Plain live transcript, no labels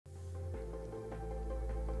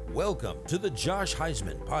Welcome to the Josh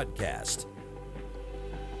Huisman Podcast.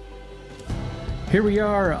 Here we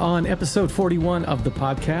are on episode 41 of the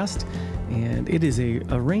podcast, and it is a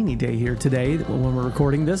rainy day here today when we're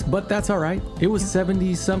recording this, but that's all right. It was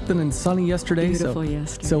 70-something and sunny yesterday. Beautiful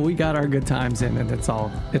yesterday. So we got our good times in, and it's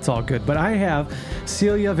all good. But I have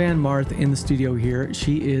Celia Van Maarth in the studio here.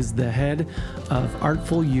 She is the head of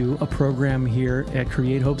Artful U, a program here at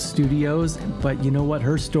Create Hope Studios. But you know what?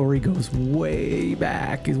 Her story goes way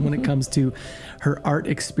back when it comes to her art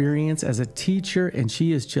experience as a teacher, and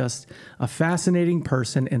she is just a fascinating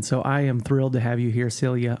person. And so I am thrilled to have you here,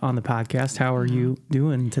 Celia, on the podcast. How are you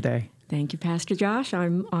doing today? Thank you, Pastor Josh.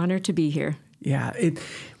 I'm honored to be here. Yeah,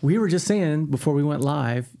 we were just saying before we went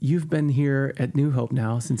live, you've been here at New Hope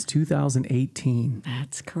now since 2018.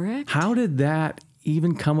 That's correct. How did that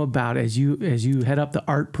even come about as you head up the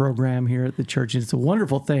art program here at the church? It's a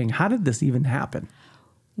wonderful thing. How did this even happen?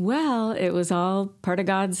 Well, it was all part of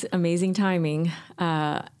God's amazing timing.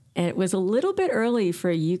 It was a little bit early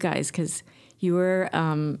for you guys because you were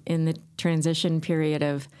in the transition period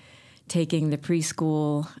of taking the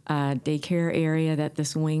preschool daycare area that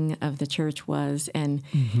this wing of the church was, and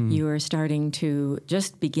you were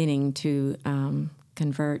beginning to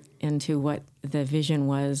convert into what the vision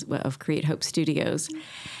was of Create Hope Studios.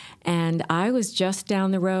 And I was just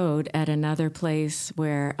down the road at another place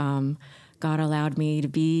where God allowed me to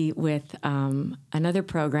be with another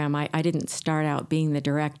program. I didn't start out being the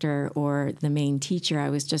director or the main teacher. I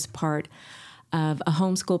was just part of a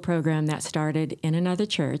homeschool program that started in another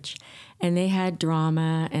church. And they had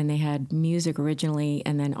drama and they had music originally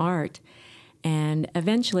and then art. And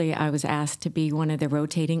eventually I was asked to be one of the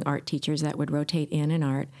rotating art teachers that would rotate in and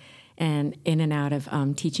out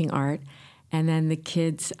of teaching art. And then the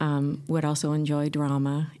kids would also enjoy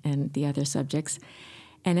drama and the other subjects.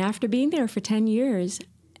 And after being there for 10 years,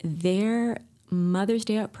 their Mother's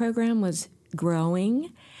Day Out program was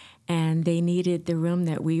growing, and they needed the room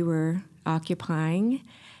that we were occupying.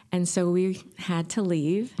 And so we had to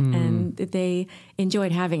leave, and they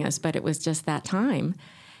enjoyed having us, but it was just that time.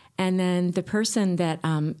 And then the person that,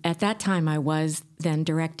 at that time I was then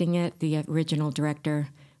directing it, the original director,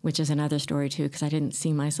 which is another story too, because I didn't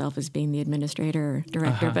see myself as being the administrator or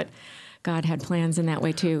director, but God had plans in that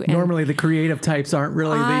way too. And normally the creative types aren't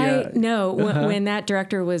really when that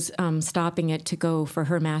director was stopping it to go for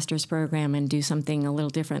her master's program and do something a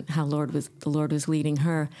little different, how the Lord was leading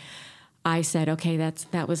her, I said, okay,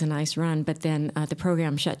 that was a nice run. But then the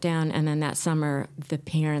program shut down, and then that summer the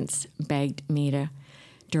parents begged me to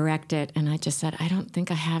direct it, and I just said, I don't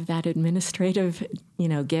think I have that administrative,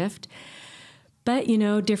 gift. But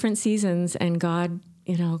different seasons, and God,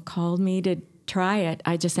 called me to try it.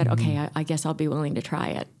 I just said, okay, I guess I'll be willing to try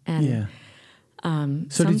it. And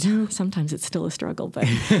sometimes it's still a struggle, but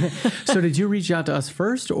So did you reach out to us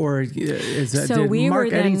first, or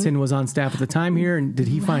Mark Eddington was on staff at the time here, and did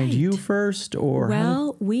he find you first, or?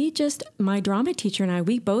 Well, my drama teacher and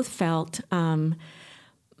we both felt,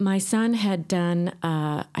 my son had done,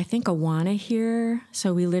 I think, Awana here,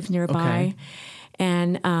 so we lived nearby,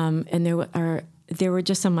 and there were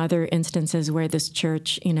just some other instances where this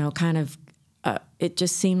church, kind of. It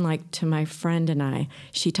just seemed like to my friend and I,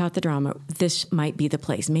 she taught the drama, this might be the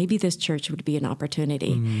place. Maybe this church would be an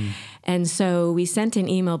opportunity. And so we sent an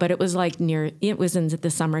email, but it was it was in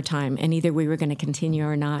the summertime, and either we were going to continue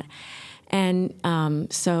or not. And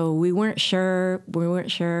so we weren't sure,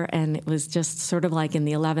 and it was just sort of like in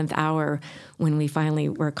the 11th hour when we finally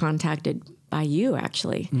were contacted by you,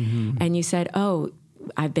 actually. And you said, oh,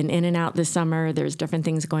 I've been in and out this summer. There's different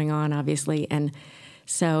things going on, obviously, and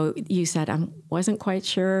so you said, I wasn't quite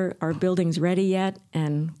sure our building's ready yet,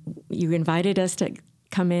 and you invited us to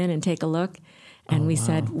come in and take a look, and we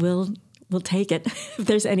said, we'll take it if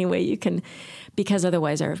there's any way you can, because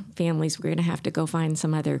otherwise our families were going to have to go find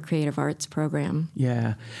some other creative arts program.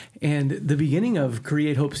 Yeah, and the beginning of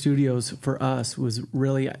Create Hope Studios for us was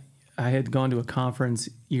really, I had gone to a conference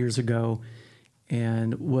years ago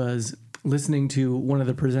and was listening to one of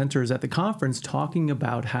the presenters at the conference talking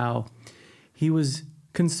about how he was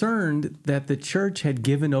concerned that the church had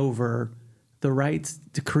given over the rights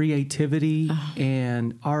to creativity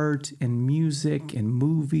and art and music and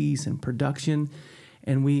movies and production.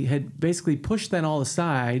 And we had basically pushed that all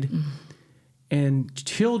aside, and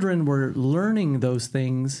children were learning those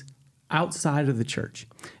things outside of the church.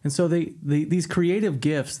 And so these creative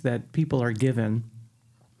gifts that people are given,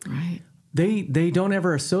 right? They don't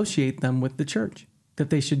ever associate them with the church. that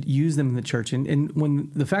they should use them in the church. And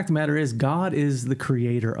when the fact of the matter is, God is the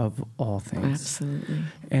creator of all things. Absolutely.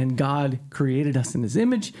 And God created us in his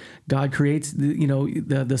image. God creates,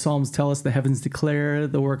 the Psalms tell us the heavens declare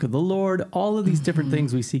the work of the Lord. All of these different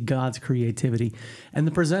things, we see God's creativity. And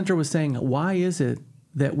the presenter was saying, why is it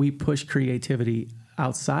that we push creativity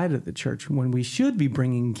outside of the church when we should be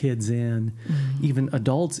bringing kids in, even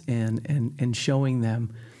adults in, and showing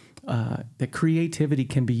them that creativity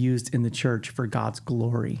can be used in the church for God's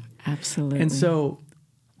glory. Absolutely. And so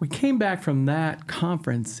we came back from that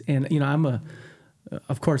conference, and I'm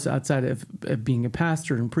of course, outside of being a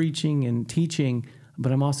pastor and preaching and teaching,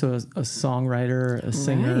 but I'm also a songwriter, a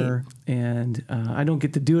singer, and I don't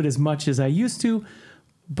get to do it as much as I used to,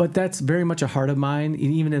 but that's very much a heart of mine. And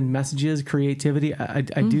even in messages, creativity, I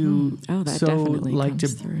do like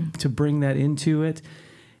to bring that into it.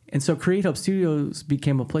 And so Create Hope Studios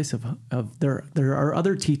became a place of there are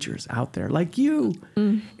other teachers out there like you,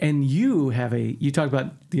 and you talk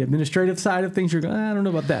about the administrative side of things. You're going, I don't know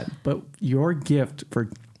about that, but your gift for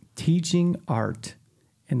teaching art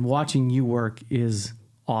and watching you work is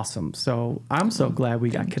awesome. So I'm so glad we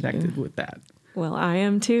got connected with that. Well, I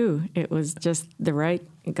am too. It was just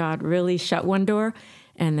God really shut one door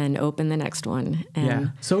and then opened the next one.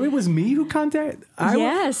 And So it was me who contacted?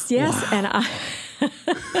 Yes. Wow. And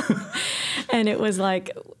and it was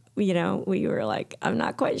like, we were like, I'm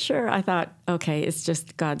not quite sure. I thought, okay, it's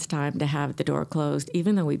just God's time to have the door closed,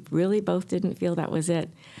 even though we really both didn't feel that was it.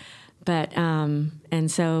 But,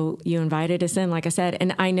 and so you invited us in, like I said,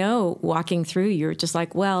 and I know walking through, you're just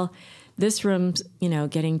like, well, this room's,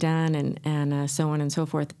 getting done and so on and so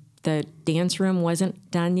forth. The dance room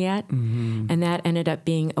wasn't done yet. And that ended up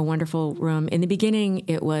being a wonderful room. In the beginning,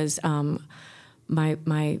 it was,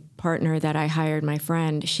 my partner that I hired, my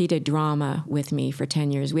friend, she did drama with me for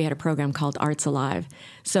 10 years. We had a program called Arts Alive.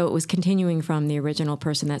 So it was continuing from the original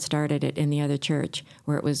person that started it in the other church,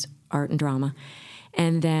 where it was art and drama.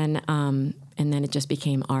 And then it just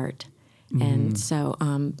became art. And so,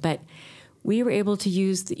 but we were able to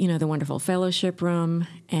use, the wonderful fellowship room.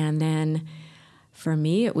 And then for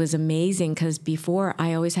me, it was amazing because before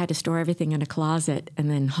I always had to store everything in a closet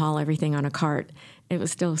and then haul everything on a cart. It was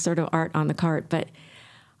still sort of art on the cart, but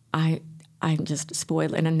I'm just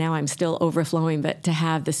spoiled, and now I'm still overflowing. But to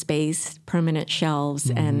have the space, permanent shelves,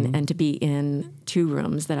 and to be in 2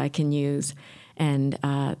 rooms that I can use, and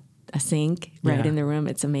a sink in the room,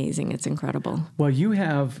 it's amazing. It's incredible. Well, you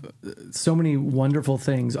have so many wonderful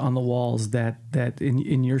things on the walls that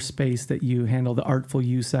in your space that you handle, the Artful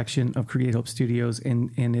U section of Create Hope Studios,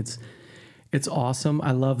 and it's awesome.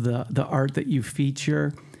 I love the art that you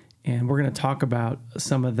feature. And we're going to talk about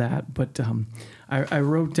some of that. But I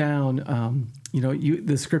wrote down,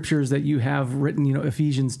 the scriptures that you have written,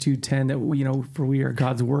 Ephesians 2:10, that, for we are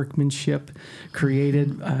God's workmanship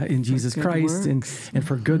created in Jesus Christ and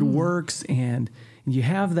for good works. And you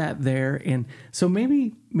have that there. And so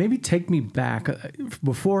maybe take me back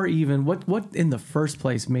before even what in the first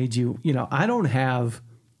place made you, I don't have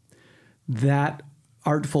that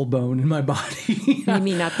artful bone in my body. You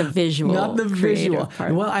mean not the visual? Not the visual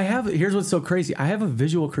part. Well, here's what's so crazy. I have a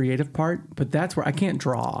visual creative part, but that's where I can't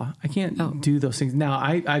draw. I can't do those things. Now,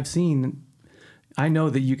 I know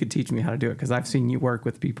that you could teach me how to do it because I've seen you work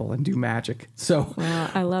with people and do magic. So, well,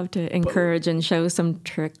 I love to encourage and show some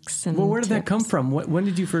tricks and where did that come from? When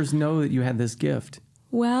did you first know that you had this gift?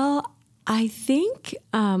 Well, I think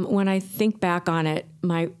when I think back on it,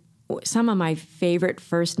 some of my favorite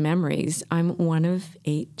first memories, I'm one of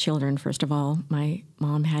 8 children, first of all. My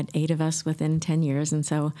mom had 8 of us within 10 years, and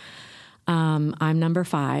so I'm number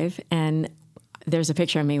 5. And there's a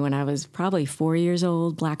picture of me when I was probably 4 years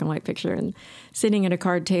old, black and white picture, and sitting at a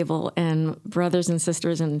card table and brothers and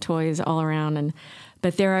sisters and toys all around.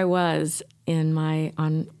 But there I was in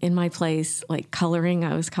my place, like coloring.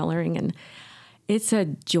 I was coloring, and it's a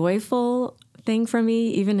joyful thing for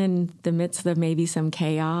me, even in the midst of maybe some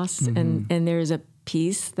chaos, and there's a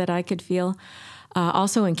peace that I could feel.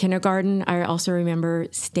 Also in kindergarten, I also remember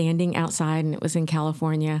standing outside, and it was in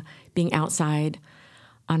California, being outside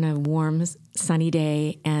on a warm, sunny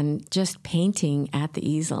day and just painting at the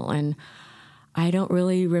easel. And I don't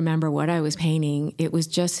really remember what I was painting. It was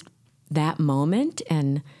just that moment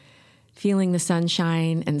and feeling the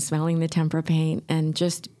sunshine and smelling the tempera paint and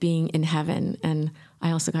just being in heaven. And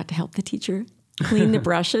I also got to help the teacher clean the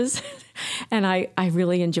brushes, and I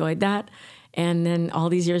really enjoyed that. And then all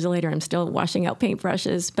these years later, I'm still washing out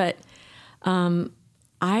paintbrushes. But I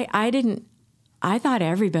thought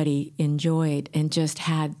everybody enjoyed and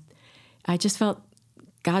I just felt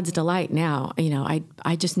God's delight now.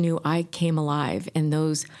 I just knew I came alive in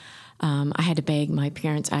those I had to beg my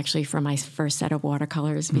parents actually for my first set of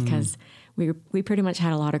watercolors because we pretty much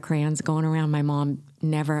had a lot of crayons going around. My mom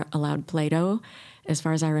never allowed Play-Doh. As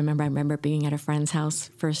far as I remember being at a friend's house,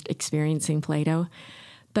 first experiencing Play-Doh.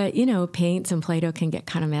 But, paints and Play-Doh can get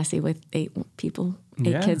kind of messy with eight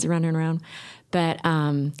kids running around. But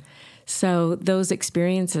so those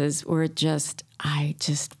experiences were I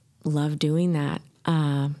just love doing that.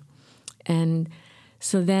 And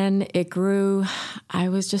so then it grew. I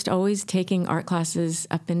was just always taking art classes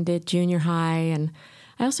up into junior high, and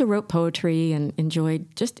I also wrote poetry and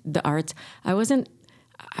enjoyed just the arts. I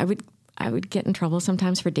would get in trouble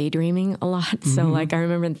sometimes for daydreaming a lot. So like I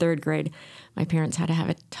remember in third grade, my parents had to have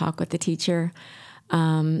a talk with the teacher.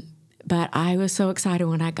 But I was so excited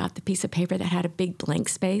when I got the piece of paper that had a big blank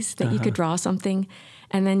space that you could draw something.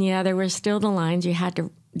 And then, there were still the lines. You had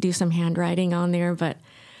to do some handwriting on there, but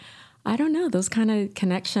I don't know, those kind of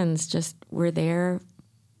connections just were there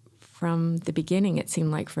from the beginning, it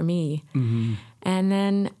seemed like, for me. Mm-hmm. And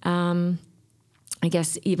then I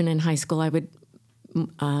guess even in high school, I would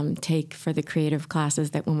take for the creative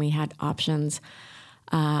classes that when we had options.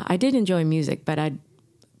 I did enjoy music, but I'd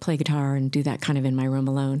play guitar and do that kind of in my room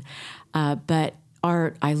alone. But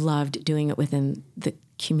art, I loved doing it within the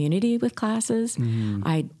community with classes. Mm-hmm.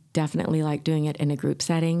 I definitely like doing it in a group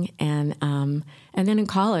setting. And then in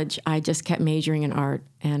college, I just kept majoring in art.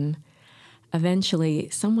 And eventually,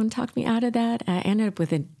 someone talked me out of that. I ended up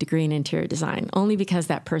with a degree in interior design, only because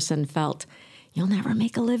that person felt, you'll never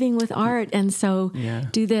make a living with art. And so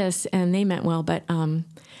do this. And they meant well. But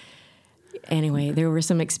anyway, there were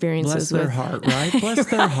some experiences. Bless their heart, right? Bless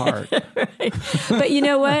their heart. Right. But you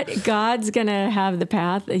know what? God's going to have the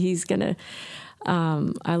path. He's going to,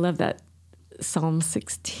 I love that. Psalm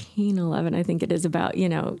 16:11, I think it is about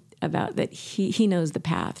that he knows the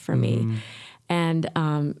path for me, and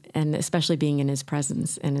especially being in his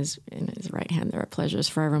presence, in his right hand there are pleasures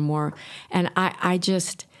forevermore. And I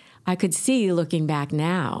could see looking back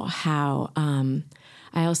now how I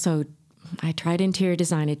tried interior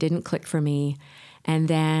design, it didn't click for me, and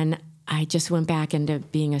then I just went back into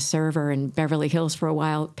being a server in Beverly Hills for a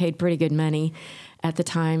while, paid pretty good money at the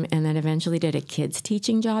time, and then eventually did a kids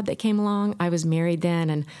teaching job that came along. I was married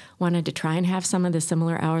then and wanted to try and have some of the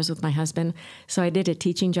similar hours with my husband. So I did a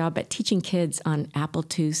teaching job, but teaching kids on Apple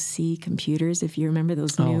IIc computers, if you remember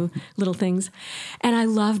those new little things. And I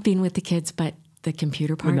loved being with the kids, but the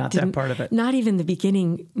computer part not that part of it. Not even the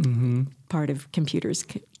beginning part of computers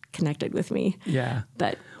connected with me. Yeah.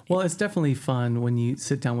 But well, it's definitely fun when you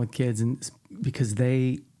sit down with kids, and because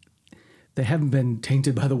they haven't been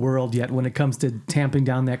tainted by the world yet when it comes to tamping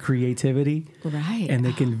down that creativity. Right. And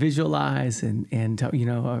they can visualize and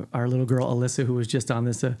our little girl, Alyssa, who was just on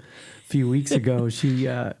this a few weeks ago,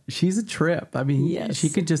 she's a trip. I mean, she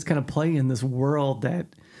could just kind of play in this world that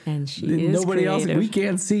nobody else, we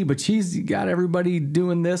can't see, but she's got everybody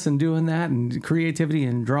doing this and doing that, and creativity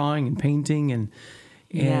and drawing and painting. And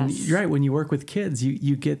you're right, when you work with kids,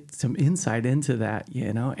 you get some insight into that,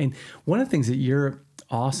 And one of the things that you're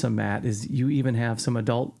awesome at is you even have some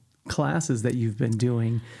adult classes that you've been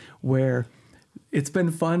doing where it's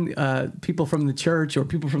been fun. People from the church or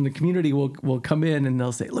people from the community will come in and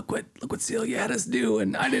they'll say, look what Celia had us do,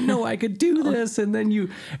 and I didn't know I could do this. And then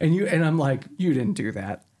and I'm like, you didn't do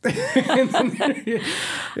that. I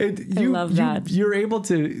love that. You're able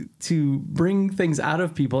to bring things out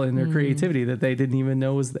of people in their creativity that they didn't even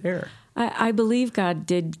know was there. I believe God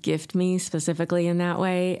did gift me specifically in that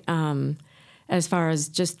way. As far as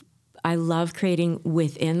just, I love creating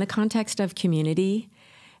within the context of community.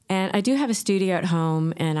 And I do have a studio at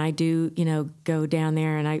home, and I do, go down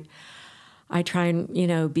there, and I try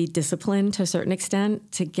and, be disciplined to a certain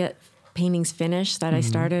extent to get paintings finished that I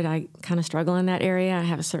started. I kind of struggle in that area. I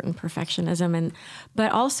have a certain perfectionism,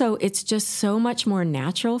 but also it's just so much more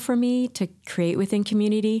natural for me to create within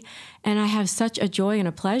community. And I have such a joy and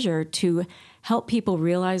a pleasure to help people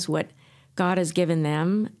realize what God has given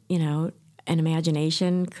them, an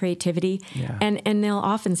imagination, creativity. Yeah. And they'll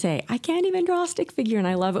often say, I can't even draw a stick figure. And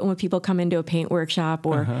I love it when people come into a paint workshop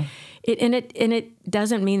or it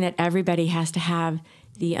doesn't mean that everybody has to have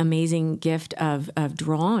the amazing gift of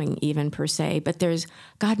drawing even per se, but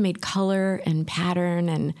God made color and pattern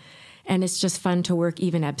and it's just fun to work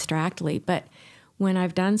even abstractly. But when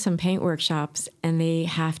I've done some paint workshops and they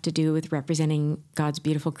have to do with representing God's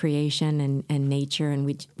beautiful creation and nature, and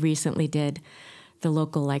we recently did the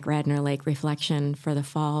local Radnor Lake reflection for the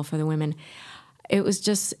fall for the women, it was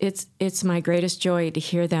just, it's my greatest joy to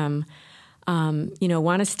hear them,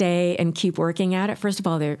 want to stay and keep working at it. First of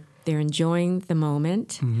all, they're enjoying the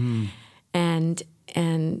moment, and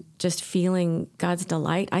and just feeling God's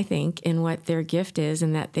delight, I think, in what their gift is,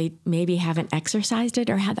 and that they maybe haven't exercised it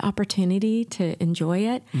or had the opportunity to enjoy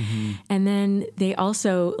it. Mm-hmm. And then they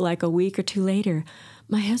also, like a week or two later,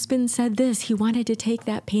 my husband said this, he wanted to take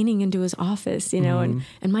that painting into his office, and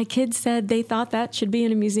my kids said they thought that should be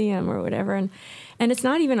in a museum or whatever. And it's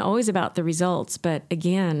not even always about the results, but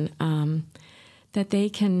again, that they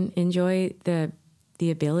can enjoy the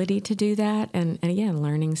ability to do that, and again,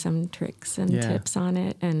 learning some tricks and tips on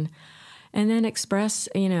it, and then express,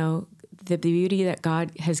 the beauty that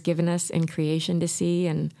God has given us in creation to see,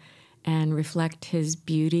 and reflect His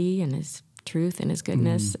beauty and His truth and His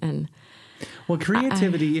goodness. And well,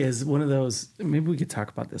 creativity is one of those. Maybe we could talk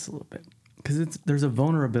about this a little bit, because there's a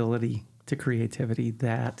vulnerability to creativity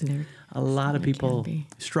that a lot of people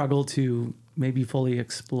struggle to maybe fully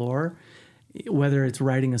explore. Whether it's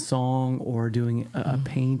writing a song or doing a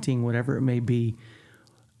painting, whatever it may be,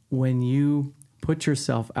 when you put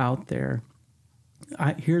yourself out there,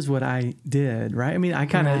 here's what I did, right? I mean, I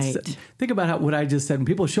kind of think about what I just said, and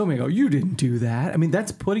people show me, I go, you didn't do that. I mean,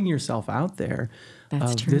 that's putting yourself out there.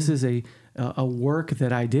 That's true. This is a work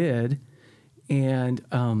that I did, and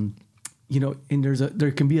and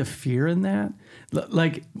there can be a fear in that.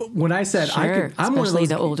 Like when I said, sure, I'm one of those,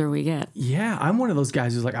 the older we get. Yeah, I'm one of those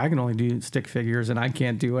guys who's like, I can only do stick figures and I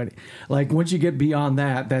can't do it. Like once you get beyond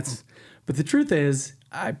that, but the truth is,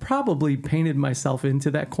 I probably painted myself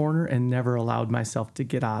into that corner and never allowed myself to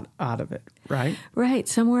get out of it, right? Right.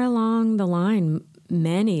 Somewhere along the line,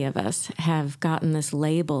 many of us have gotten this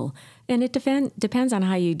label, and it depends on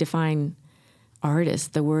how you define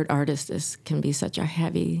artist. The word artist can be such a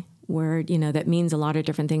heavy word, that means a lot of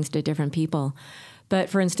different things to different people. But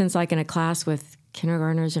for instance, like in a class with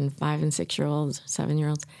kindergartners and 5 and 6-year-olds,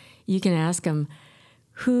 7-year-olds, you can ask them,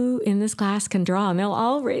 who in this class can draw? And they'll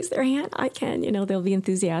all raise their hand. I can, they'll be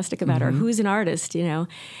enthusiastic about it. Or who's an artist, And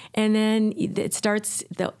then it starts,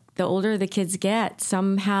 the older the kids get,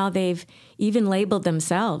 somehow they've even labeled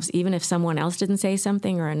themselves, even if someone else didn't say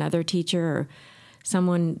something, or another teacher, or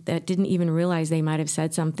someone that didn't even realize they might have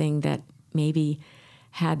said something that maybe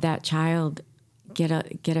had that child get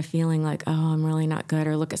a feeling like, oh, I'm really not good,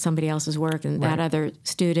 or look at somebody else's work, and that other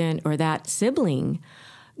student or that sibling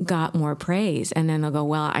got more praise, and then they'll go,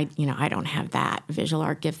 well, I don't have that visual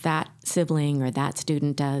art gift that sibling or that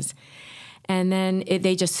student does, and then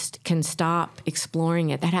they just can stop exploring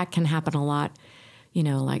it. That can happen a lot,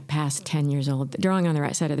 like past 10 years old. Drawing on the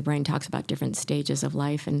right side of the brain talks about different stages of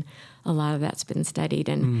life, and a lot of that's been studied,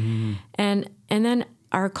 and then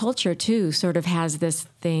our culture, too, sort of has this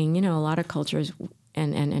thing, a lot of cultures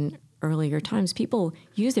and earlier times, people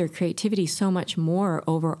use their creativity so much more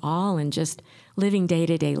overall in just living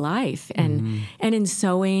day-to-day life. And in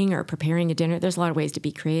sewing or preparing a dinner, there's a lot of ways to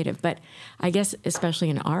be creative. But I guess especially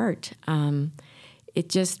in art, I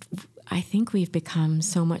think we've become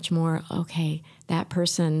so much more, okay, that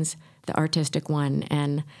person's the artistic one.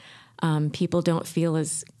 And people don't feel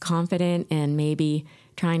as confident in maybe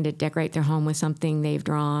trying to decorate their home with something they've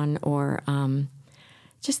drawn, or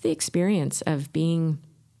just the experience of being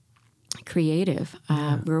creative.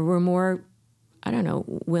 We're more,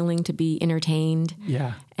 willing to be entertained.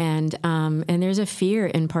 Yeah. And there's a fear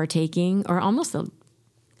in partaking, or almost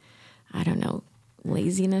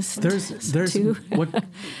laziness. There's too.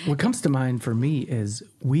 what comes to mind for me is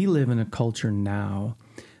we live in a culture now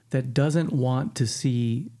that doesn't want to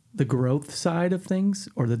see the growth side of things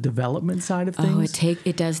or the development side of things.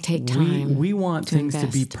 It does take time. We want things to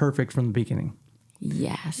be perfect from the beginning.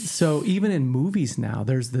 Yes. So even in movies now,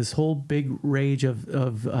 there's this whole big rage of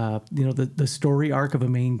the story arc of a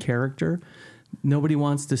main character. Nobody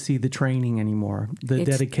wants to see the training anymore, the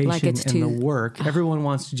dedication and the work. Everyone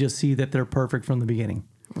wants to just see that they're perfect from the beginning.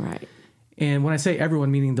 Right. And when I say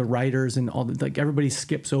everyone, meaning the writers and all, everybody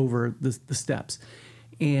skips over the steps.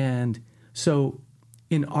 And so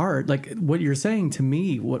in art, like what you're saying to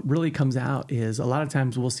me, what really comes out is a lot of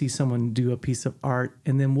times we'll see someone do a piece of art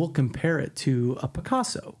and then we'll compare it to a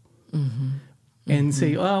Picasso and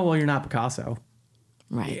say, oh, well, you're not Picasso.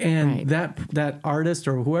 Right. And that artist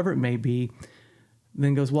or whoever it may be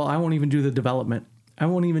then goes, well, I won't even do the development. I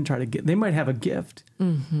won't even try to they might have a gift,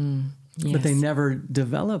 but they never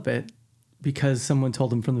develop it because someone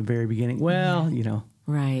told them from the very beginning, well,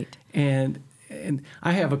 Right. And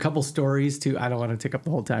I have a couple stories too. I don't want to take up the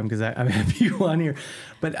whole time because I have a few on here,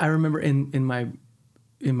 but I remember in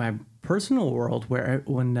my personal world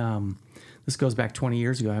when this goes back 20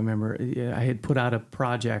 years ago, I remember I had put out a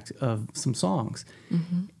project of some songs,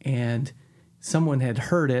 and someone had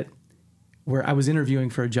heard it. Where I was interviewing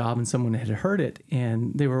for a job and someone had heard it,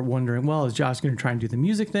 and they were wondering, well, is Josh going to try and do the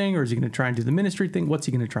music thing, or is he going to try and do the ministry thing? What's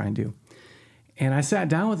he going to try and do? And I sat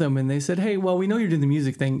down with them and they said, hey, well, we know you're doing the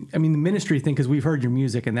music thing. I mean, the ministry thing, because we've heard your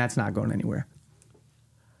music and that's not going anywhere.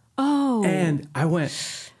 Oh. And I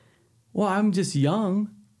went, well, I'm just young.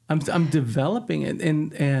 I'm developing it.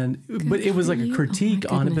 But it was like a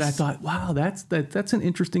critique on it. But I thought, wow, that's an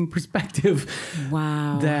interesting perspective.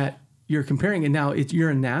 Wow. That you're comparing. And now you're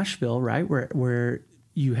in Nashville, right? Where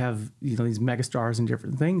you have, these megastars and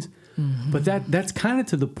different things. Mm-hmm. But that's kind of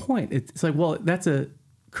to the point. It's like, well, that's a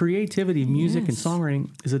creativity, music and songwriting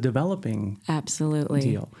is a developing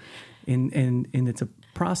deal. And it's a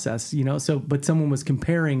process, So, but someone was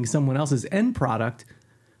comparing someone else's end product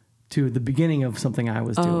to the beginning of something I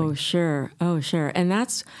was doing. Oh, sure. And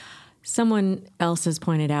that's someone else has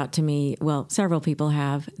pointed out to me, well, several people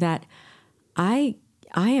have, that I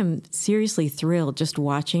am seriously thrilled just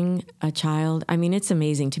watching a child. I mean, it's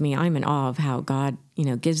amazing to me. I'm in awe of how God,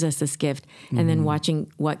 gives us this gift, and then watching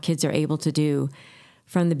what kids are able to do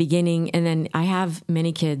from the beginning. And then I have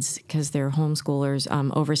many kids, because they're homeschoolers,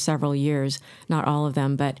 over several years, not all of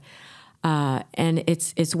them, but and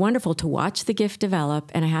it's wonderful to watch the gift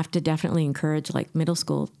develop, and I have to definitely encourage like middle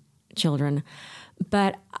school children.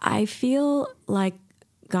 But I feel like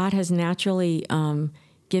God has naturally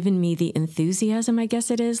given me the enthusiasm, I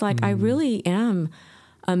guess it is. Like I really am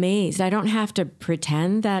amazed. I don't have to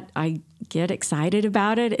pretend that I get excited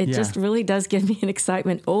about it. It just really does give me an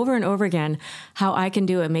excitement over and over again, how I can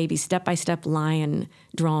do a maybe step-by-step lion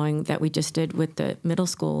drawing that we just did with the middle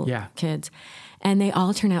school kids. And they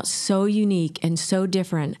all turn out so unique and so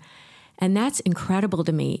different. And that's incredible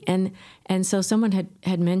to me. And so someone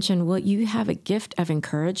had mentioned, well, you have a gift of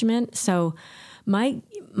encouragement. So my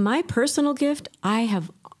personal gift, I have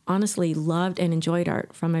honestly loved and enjoyed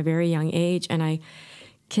art from a very young age. And I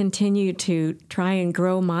continue to try and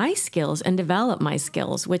grow my skills and develop my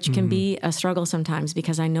skills, which can be a struggle sometimes,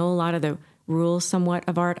 because I know a lot of the rules somewhat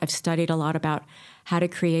of art. I've studied a lot about how to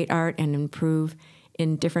create art and improve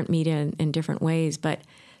in different media in different ways, but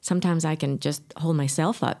sometimes I can just hold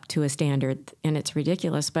myself up to a standard and it's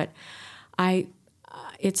ridiculous. But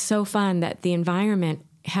it's so fun that the environment,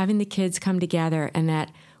 having the kids come together, and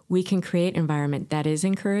that we can create an environment that is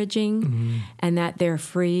encouraging and that they're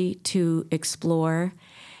free to explore.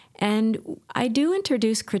 And I do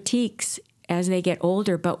introduce critiques as they get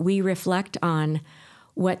older, but we reflect on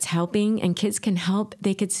what's helping, and kids can help.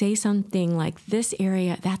 They could say something like, this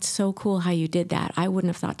area, that's so cool how you did that. I wouldn't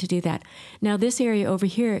have thought to do that. Now, this area over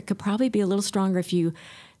here, it could probably be a little stronger if you,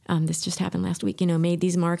 this just happened last week, made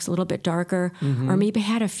these marks a little bit darker, or maybe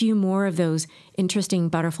had a few more of those interesting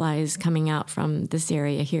butterflies coming out from this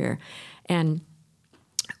area here, and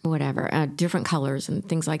whatever, different colors and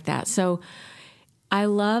things like that. So I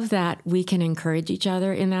love that we can encourage each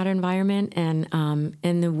other in that environment, and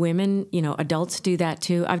the women, adults do that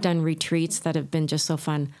too. I've done retreats that have been just so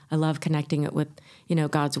fun. I love connecting it with,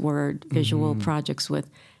 God's Word, visual projects with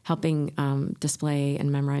helping display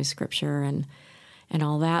and memorize Scripture and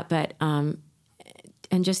all that. But and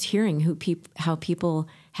just hearing how people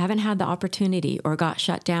haven't had the opportunity or got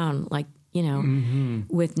shut down, like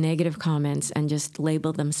with negative comments, and just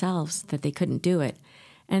labeled themselves that they couldn't do it.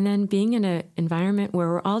 And then being in an environment where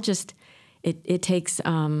we're all just, it takes,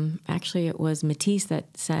 actually it was Matisse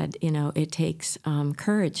that said, it takes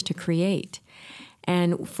courage to create.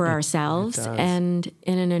 And for ourselves, and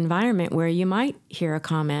in an environment where you might hear a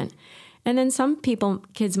comment, and then some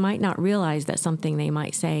kids might not realize that something they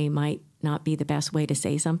might say might not be the best way to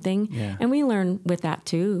say something. Yeah. And we learn with that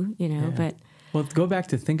too, but. Well, go back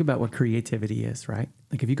to think about what creativity is, right?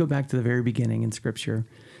 Like if you go back to the very beginning in Scripture,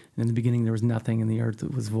 in the beginning there was nothing, and the earth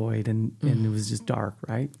was void, and it was just dark,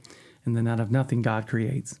 right? And then out of nothing, God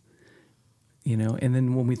creates. And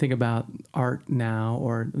then when we think about art now,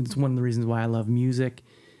 or it's one of the reasons why I love music,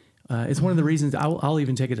 it's one of the reasons, I'll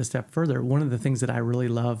even take it a step further. One of the things that I really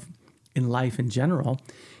love in life in general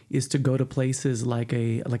is to go to places like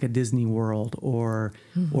a Disney World, or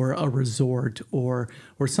a resort, or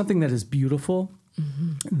something that is beautiful,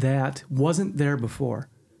 that wasn't there before,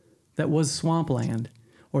 that was swampland,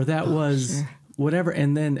 or that was whatever.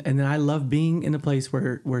 And then I love being in a place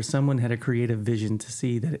where someone had a creative vision to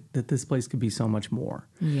see that this place could be so much more.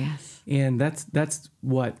 Yes. And that's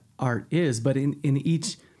what art is. But in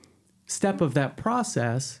each step of that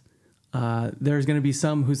process, there's going to be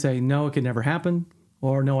some who say, no, it could never happen,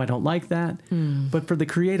 or no, I don't like that. But for the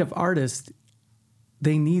creative artist,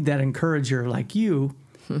 they need that encourager like you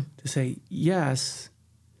to say, yes,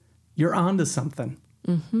 you're onto something.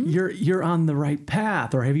 You're on the right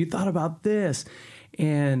path, or have you thought about this?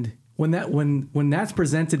 And when that's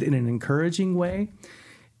presented in an encouraging way,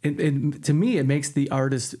 to me, it makes the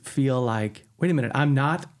artist feel like, wait a minute, I'm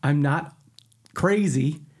not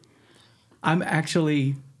crazy. I'm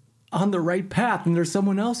actually on the right path, and there's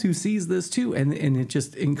someone else who sees this too, and it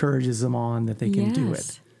just encourages them on that they can do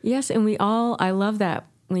it. Yes, and I love that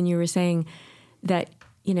when you were saying that,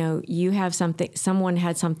 you have something, someone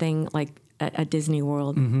had something like a Disney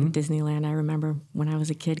World, Disneyland. I remember when I was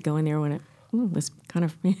a kid going there when it was kind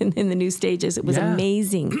of in the new stages. It was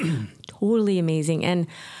amazing, totally amazing.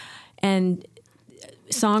 And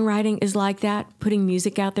songwriting is like that, putting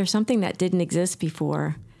music out there, something that didn't exist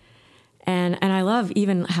before. And I love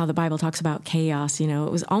even how the Bible talks about chaos. It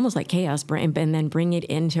was almost like chaos, and then bring it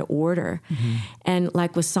into order. And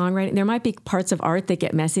like with songwriting, there might be parts of art that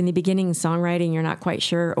get messy in the beginning. Songwriting, you're not quite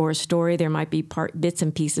sure, or a story, there might be bits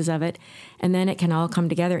and pieces of it, and then it can all come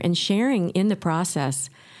together. And sharing in the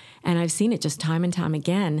process, and I've seen it just time and time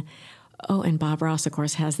again. Oh, and Bob Ross, of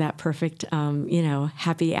course, has that perfect,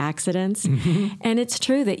 happy accidents. And it's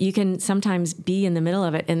true that you can sometimes be in the middle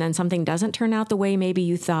of it, and then something doesn't turn out the way maybe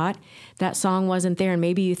you thought. That song wasn't there, and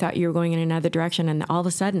maybe you thought you were going in another direction, and all of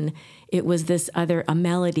a sudden it was a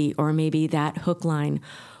melody, or maybe that hook line.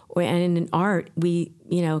 And in art, we,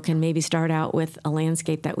 can maybe start out with a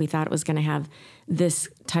landscape that we thought it was going to have this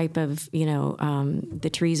type of, the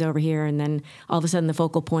trees over here, and then all of a sudden the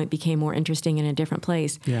focal point became more interesting in a different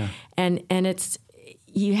place. Yeah. And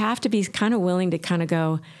you have to be kind of willing to kind of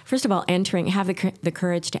go, first of all, have the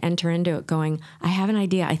courage to enter into it going, I have an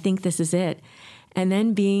idea, I think this is it. And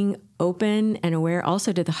then being open and aware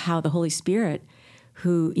also to how the Holy Spirit,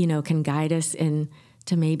 who, can guide us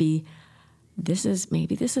into maybe this is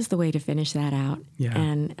the way to finish that out. Yeah.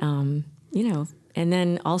 And, and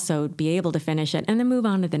then also be able to finish it and then move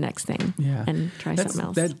on to the next thing and try something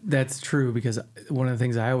else. That's true, because one of the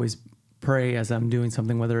things I always pray as I'm doing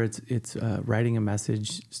something, whether it's writing a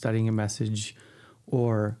message, studying a message,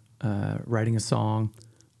 or writing a song,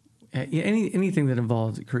 anything that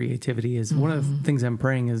involves creativity is one of the things I'm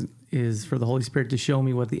praying is for the Holy Spirit to show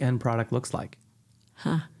me what the end product looks like.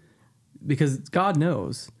 Because God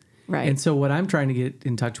knows. Right. And so what I'm trying to get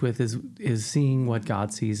in touch with is seeing what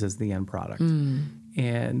God sees as the end product.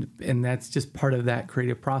 And that's just part of that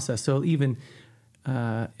creative process. So even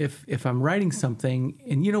if I'm writing something,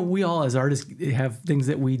 and we all as artists have things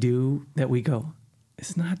that we do that we go,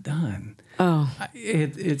 it's not done. Oh.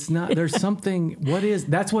 It's not, there's something,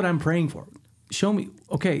 that's what I'm praying for. Show me,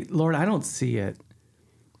 okay, Lord, I don't see it.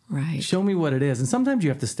 Right. Show me what it is. And sometimes you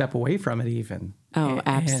have to step away from it even. Oh,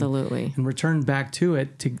 absolutely. And return back to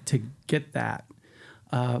it to get that.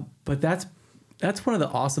 But that's one of the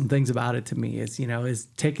awesome things about it to me is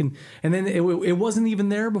taking, and then it wasn't even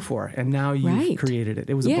there before, and now you've created it.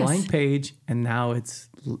 It was a blank page, and now it's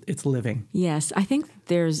living. Yes, I think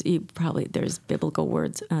there's biblical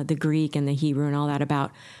words, the Greek and the Hebrew and all that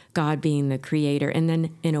about God being the creator, and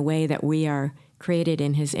then in a way that we are created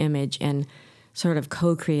in His image and sort of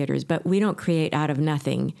co-creators, but we don't create out of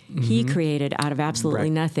nothing. He created out of absolutely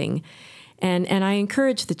nothing. And I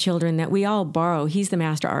encourage the children that we all borrow. He's the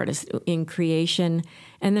master artist in creation,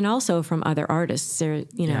 and then also from other artists. There,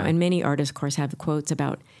 and many artists, of course, have quotes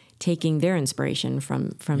about taking their inspiration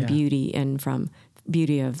from beauty and from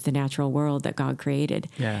beauty of the natural world that God created,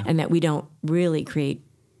 and that we don't really create.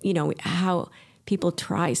 How people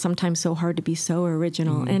try sometimes so hard to be so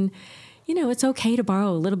original and. It's okay to borrow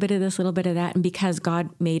a little bit of this, a little bit of that. And because God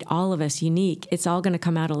made all of us unique, it's all going to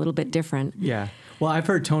come out a little bit different. Yeah. Well, I've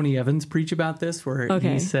heard Tony Evans preach about this where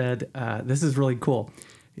he said, this is really cool.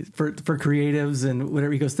 For creatives and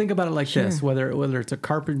whatever, he goes, think about it like this, whether it's a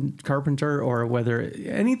carpenter or whether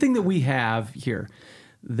anything that we have here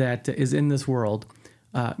that is in this world,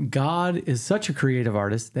 God is such a creative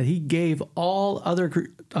artist that He gave all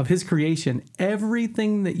of His creation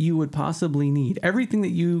everything that you would possibly need. Everything that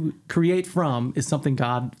you create from is something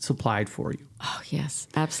God supplied for you. Oh yes,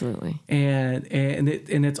 absolutely. And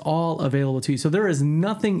it's all available to you. So there is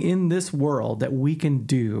nothing in this world that we can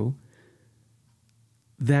do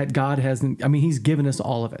that God hasn't. I mean, He's given us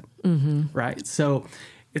all of it, right? So.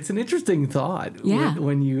 It's an interesting thought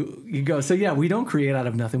when you go, so we don't create out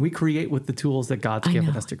of nothing. We create with the tools that God's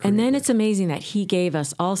given us to create. And then it's amazing that He gave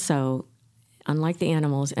us also, unlike the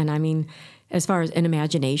animals, and I mean, as far as an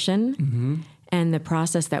imagination and the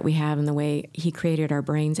process that we have and the way He created our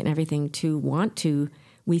brains and everything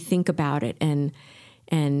we think about it and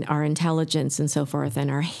our intelligence and so forth and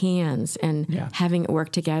our hands and having it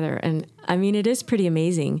work together. And I mean, it is pretty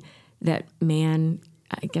amazing that man...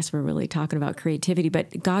 I guess we're really talking about creativity,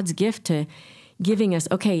 but God's gift to giving us,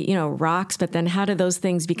 rocks, but then how do those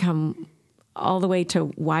things become all the way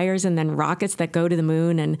to wires and then rockets that go to the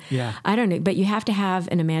moon? And I don't know, but you have to have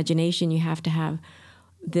an imagination. You have to have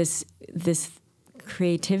this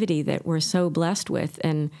creativity that we're so blessed with.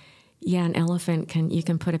 And, an elephant you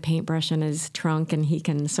can put a paintbrush in his trunk and he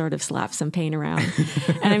can sort of slap some paint around.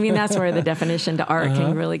 And I mean, that's where the definition to art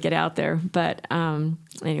can really get out there. But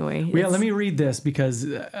anyway. Well, yeah, let me read this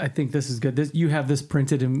because I think this is good. You have this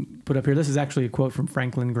printed and put up here. This is actually a quote from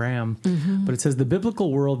Franklin Graham, but it says, "The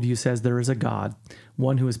biblical worldview says there is a God,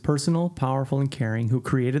 one who is personal, powerful, and caring, who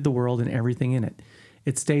created the world and everything in it.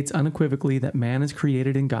 It states unequivocally that man is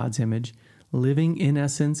created in God's image, living in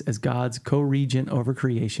essence as God's co-regent over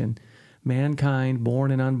creation. Mankind,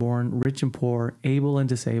 born and unborn, rich and poor, able and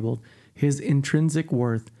disabled, his intrinsic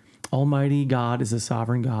worth. Almighty God is a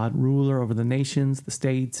sovereign God, ruler over the nations, the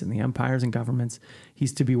states, and the empires and governments.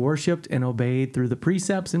 He's to be worshipped and obeyed through the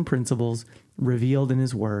precepts and principles revealed in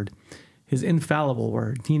his word, his infallible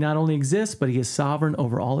word. He not only exists, but he is sovereign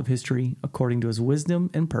over all of history according to his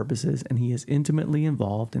wisdom and purposes, and he is intimately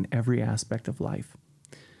involved in every aspect of life."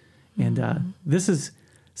 And this is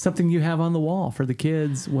something you have on the wall for the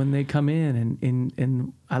kids when they come in.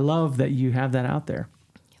 And I love that you have that out there.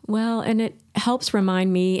 Well, and it helps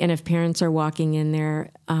remind me, and if parents are walking in there,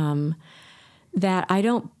 that I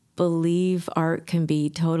don't believe art can be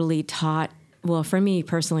totally taught. Well, for me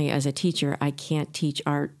personally, as a teacher, I can't teach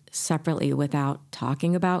art separately without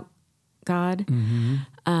talking about God.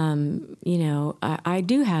 I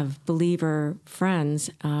do have believer friends.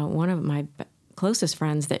 One of my closest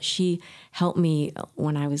friends that she helped me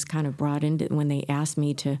when I was kind of brought into, when they asked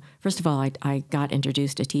me to, first of all, I got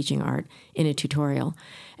introduced to teaching art in a tutorial.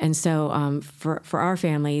 And so for our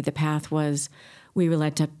family, the path was we were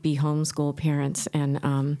led to be homeschool parents.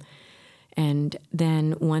 And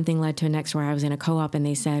then one thing led to the next where I was in a co-op and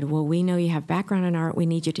they said, well, we know you have background in art. We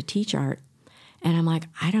need you to teach art. And I'm like,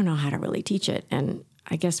 I don't know how to really teach it. And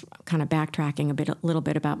I guess kind of backtracking a little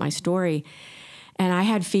bit about my story. And I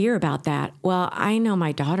had fear about that. Well, I know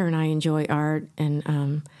my daughter and I enjoy art,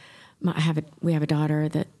 and we have a daughter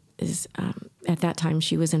that is, at that time,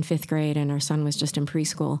 she was in 5th grade, and our son was just in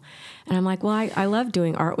preschool. And I'm like, well, I love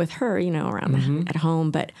doing art with her, around at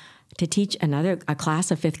home, but to teach a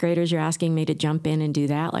class of 5th graders, you're asking me to jump in and do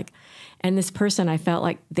that? And this person, I felt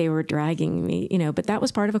like they were dragging me, but that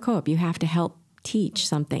was part of a co-op. You have to help teach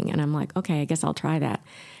something. And I'm like, okay, I guess I'll try that.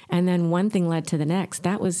 And then one thing led to the next.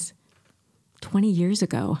 That was 20 years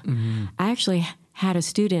ago. I actually had a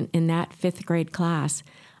student in that 5th grade class.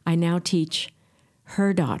 I now teach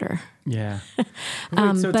her daughter. Yeah.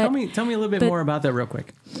 Wait, so tell me a little bit more about that real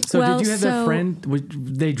quick. So did you have that friend,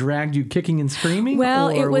 they dragged you kicking and screaming? Well,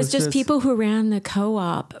 it was just people who ran the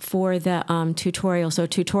co-op for the tutorial. So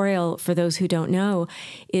tutorial, for those who don't know,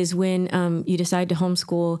 is when you decide to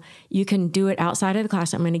homeschool, you can do it outside of the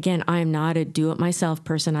classroom. And again, I am not a do-it-myself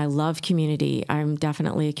person. I love community. I'm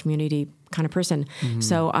definitely a community kind of person.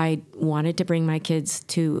 So I wanted to bring my kids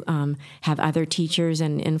to have other teachers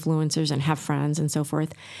and influencers and have friends and so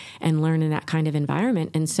forth and learn in that kind of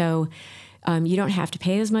environment. And so you don't have to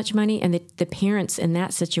pay as much money. And the parents in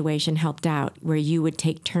that situation helped out where you would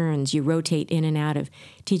take turns, you rotate in and out of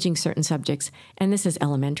teaching certain subjects. And this is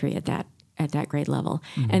elementary at that grade level.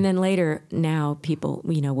 And then later now people,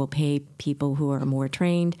 will pay people who are more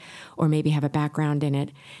trained or maybe have a background in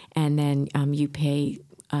it. And then you pay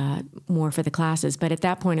more for the classes. But at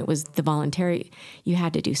that point, it was the voluntary. You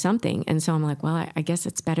had to do something. And so I'm like, well, I guess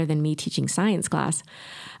it's better than me teaching science class.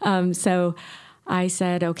 So I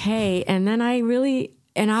said, okay. And then I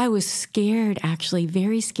was scared, actually,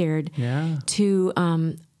 very scared to,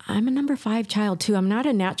 I'm a number 5 child too. I'm not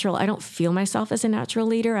I don't feel myself as a natural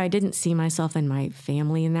leader. I didn't see myself in my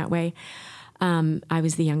family in that way. I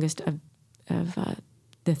was the youngest of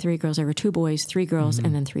the 3 girls. There were 2 boys, 3 girls,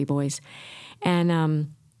 and then 3 boys.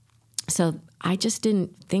 And so I just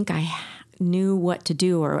didn't think I knew what to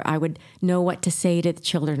do, or I would know what to say to the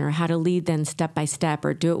children, or how to lead them step by step,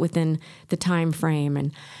 or do it within the time frame.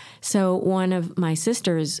 And so one of my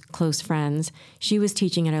sister's close friends, she was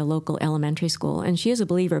teaching at a local elementary school, and she is a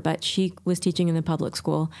believer, but she was teaching in the public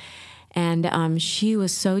school. And she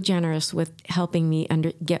was so generous with helping me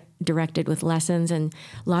get directed with lessons. And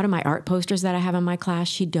a lot of my art posters that I have in my class,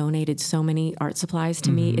 she donated so many art supplies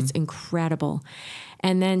to me. It's incredible.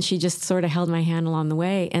 And then she just sort of held my hand along the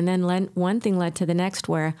way. And then one thing led to the next,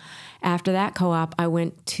 where after that co-op, I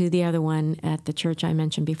went to the other one at the church I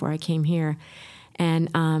mentioned before I came here. And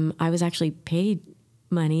I was actually paid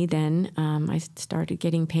money then. I started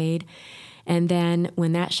getting paid. And then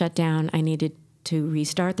when that shut down, I needed to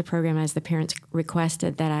restart the program as the parents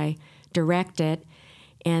requested that I direct it.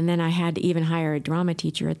 And then I had to even hire a drama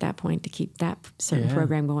teacher at that point to keep that certain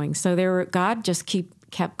program going. So God just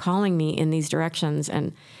kept calling me in these directions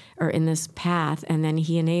or in this path. And then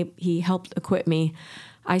he helped equip me.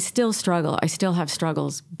 I still struggle. I still have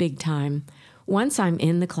struggles big time once I'm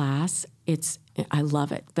in the class, I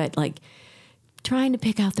love it. But like trying to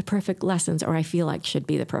pick out the perfect lessons, or I feel like should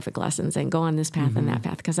be the perfect lessons, and go on this path and that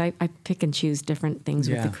path, because I pick and choose different things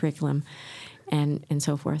with the curriculum and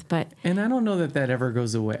so forth. And I don't know that ever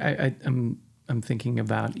goes away. I'm thinking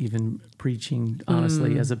about even preaching,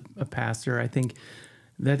 honestly, as a pastor. I think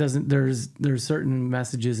that doesn't, there's certain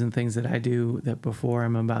messages and things that I do that before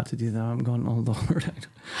I'm about to do them, I'm going, oh Lord,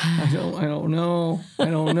 I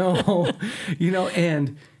don't know,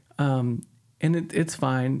 and it's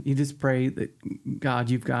fine. You just pray that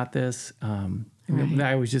God, you've got this.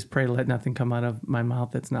 I always just pray, let nothing come out of my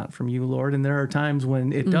mouth that's not from you, Lord. And there are times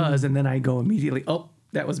when it does, and then I go immediately, oh,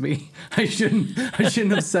 that was me. I shouldn't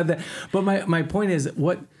have said that. But my point is,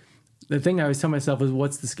 the thing I always tell myself is,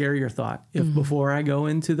 what's the scarier thought? If before I go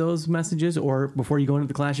into those messages, or before you go into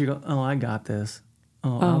the class, you go, oh, I got this.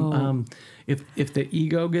 If the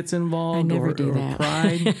ego gets involved, or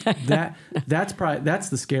pride, that's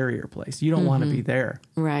the scarier place. You don't want to be there.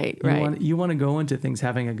 Right. You want to go into things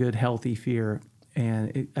having a good, healthy fear,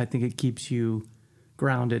 and I think it keeps you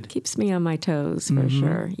grounded. Keeps me on my toes for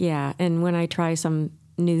sure. Yeah, and when I try some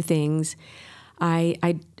new things, I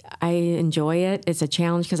enjoy it. It's a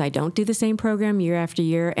challenge because I don't do the same program year after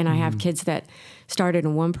year, and I have kids that started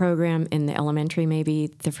in one program in the elementary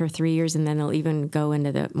maybe for 3 years, and then they'll even go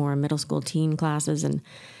into the more middle school teen classes, and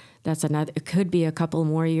that's another. It could be a couple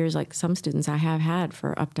more years, like some students I have had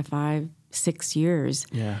for up to 5-6 years.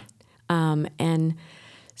 Yeah. And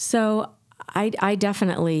so I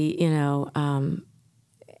definitely,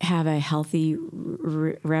 have a healthy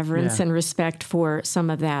reverence and respect for some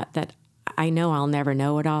of that I know I'll never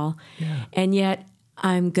know it all. Yeah. And yet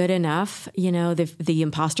I'm good enough, the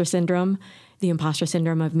imposter syndrome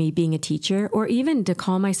of me being a teacher, or even to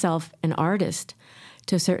call myself an artist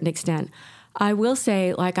to a certain extent. I will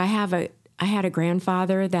say, like, I had a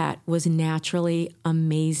grandfather that was naturally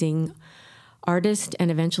amazing artist and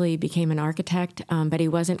eventually became an architect, but he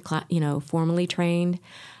wasn't, formally trained.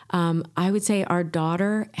 I would say our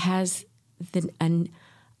daughter has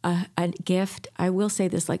a gift. I will say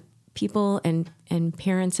this, like, people and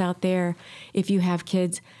parents out there, if you have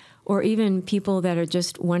kids, or even people that are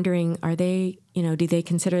just wondering, are they, do they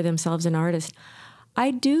consider themselves an artist?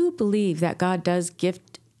 I do believe that God does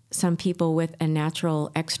gift some people with a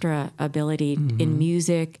natural extra ability in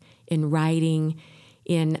music, in writing,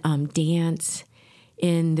 in dance,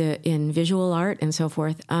 in visual art, and so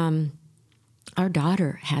forth. Our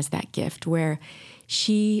daughter has that gift where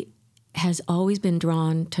she has always been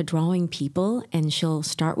drawn to drawing people, and she'll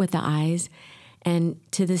start with the eyes. And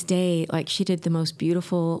to this day, like, she did the most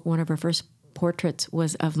beautiful, one of her first portraits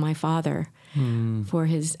was of my father for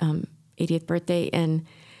his 80th birthday. And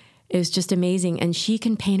it was just amazing. And she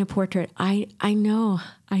can paint a portrait. I know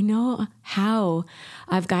how.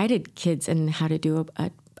 I've guided kids in how to do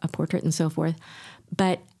a portrait and so forth.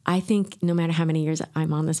 But I think no matter how many years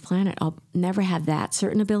I'm on this planet, I'll never have that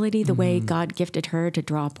certain ability, the way God gifted her to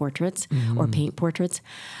draw portraits or paint portraits.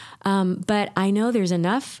 But I know there's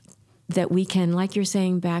enough that we can, like you're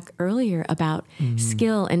saying back earlier about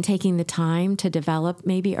skill and taking the time to develop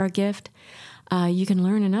maybe our gift. You can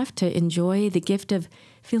learn enough to enjoy the gift of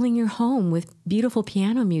filling your home with beautiful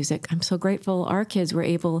piano music. I'm so grateful our kids were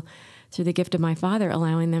able, through the gift of my father,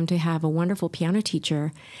 allowing them to have a wonderful piano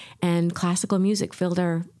teacher, and classical music filled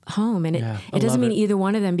our home. And it doesn't mean either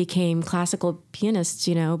one of them became classical pianists,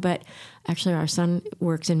 but actually our son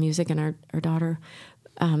works in music and our daughter.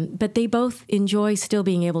 But they both enjoy still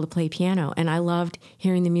being able to play piano, and I loved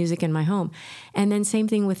hearing the music in my home. And then same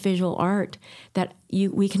thing with visual art, that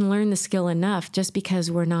we can learn the skill enough just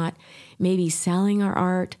because we're not maybe selling our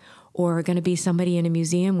art or going to be somebody in a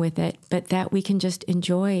museum with it, but that we can just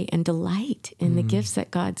enjoy and delight in the gifts that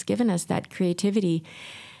God's given us, that creativity.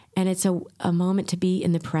 And it's a moment to be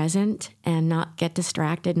in the present and not get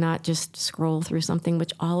distracted, not just scroll through something,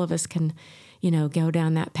 which all of us can, go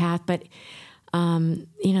down that path. But,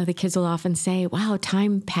 the kids will often say, wow,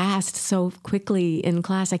 time passed so quickly in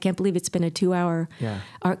class. I can't believe it's been a 2-hour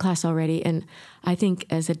art class already. And I think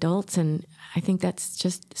as adults, and I think that's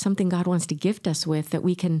just something God wants to gift us with, that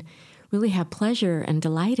we can really have pleasure and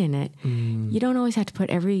delight in it. You don't always have to put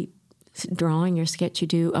every drawing or sketch you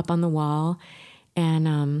do up on the wall. And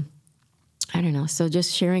I don't know. So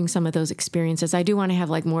just sharing some of those experiences. I do want to have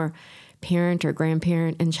like more parent or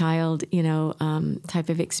grandparent and child, type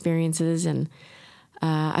of experiences. And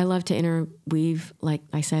I love to interweave, like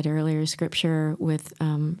I said earlier, scripture with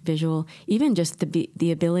visual, even just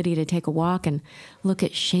the ability to take a walk and look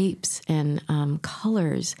at shapes and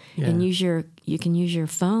colors, and you can use your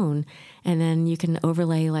phone, and then you can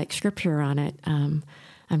overlay like scripture on it.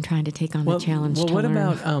 I'm trying to take on the challenge. Well, to what learn.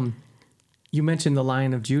 about you mentioned the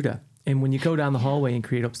Lion of Judah. And when you go down the hallway in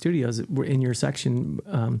Create Hope Studios, we're in your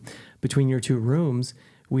section between your two rooms,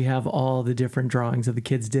 we have all the different drawings that the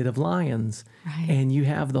kids did of lions. Right. And you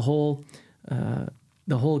have the whole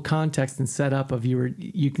context and setup of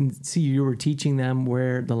you can see you were teaching them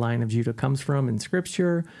where the Lion of Judah comes from in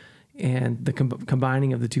Scripture, and the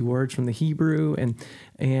combining of the two words from the Hebrew,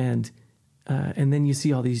 and then you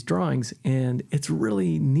see all these drawings, and it's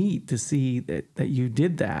really neat to see that you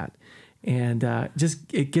did that, and just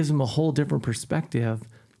it gives them a whole different perspective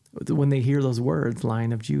when they hear those words,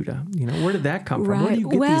 Lion of Judah. You know, where did that come from? Where do you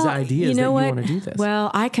get these ideas that you want to do this? Well,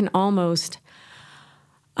 I can almost.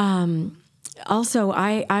 Also,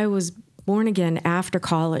 I was born again after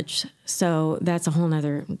college, so that's a whole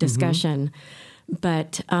nother discussion. Mm-hmm.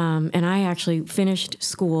 But and I actually finished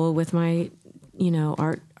school with my,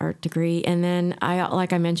 art degree, and then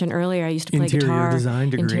like I mentioned earlier, I used to play guitar.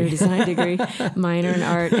 Interior design degree, minor in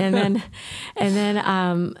art, and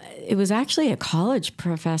then it was actually a college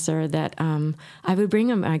professor that I would bring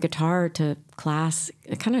him my guitar to class,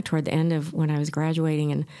 kind of toward the end of when I was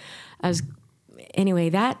graduating, and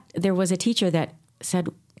there was a teacher that said,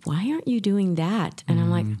 "Why aren't you doing that?" And I'm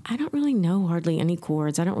like, I don't really know hardly any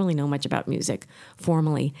chords. I don't really know much about music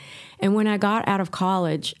formally. And when I got out of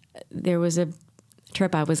college, there was a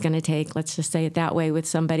trip I was going to take, let's just say it that way, with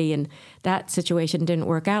somebody, and that situation didn't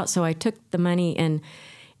work out. So I took the money and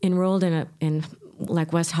enrolled in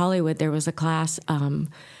like West Hollywood. There was a class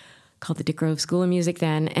called the Dick Grove School of Music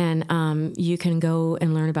then, and you can go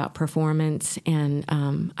and learn about performance. And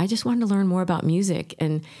I just wanted to learn more about music,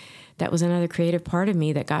 and that was another creative part of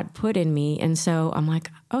me that God put in me. And so I'm like,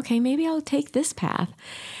 okay, maybe I'll take this path.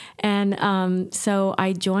 And so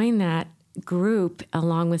I joined that group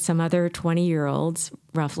along with some other 20-year-olds,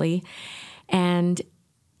 roughly. And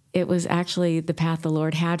it was actually the path the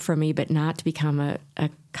Lord had for me, but not to become a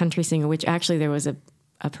country singer, which actually there was an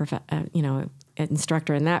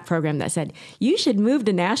instructor in that program that said, you should move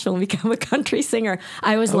to Nashville and become a country singer.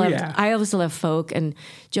 I always loved folk and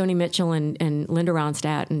Joni Mitchell and Linda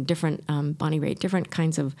Ronstadt and different Bonnie Raitt, different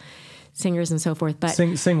kinds of singers and so forth. But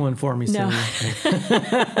sing one for me, Celia. No.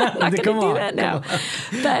 I'm not going to do that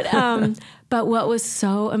now. But what was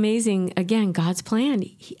so amazing, again, God's plan.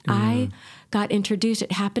 I got introduced.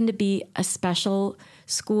 It happened to be a special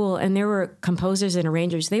school, and there were composers and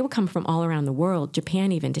arrangers. They would come from all around the world,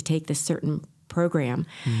 Japan even, to take this certain program.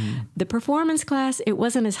 Mm-hmm. The performance class, it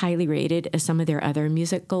wasn't as highly rated as some of their other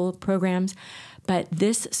musical programs, but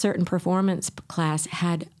this certain performance class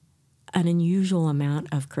had an unusual amount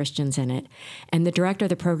of Christians in it. And the director of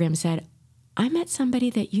the program said, I met somebody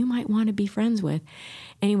that you might want to be friends with.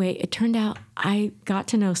 Anyway, it turned out I got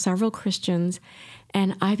to know several Christians,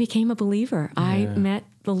 and I became a believer. Yeah. I met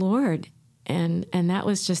the Lord, and that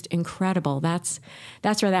was just incredible. That's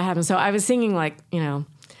where that happened. So I was singing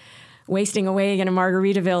wasting away in a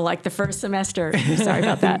Margaritaville like the first semester. Sorry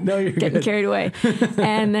about that. No, you're getting good. Carried away.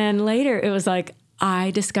 And then later it was like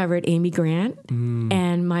I discovered Amy Grant,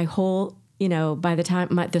 and my whole, by the time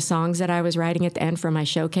the songs that I was writing at the end for my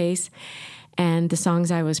showcase and the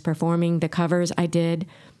songs I was performing, the covers I did,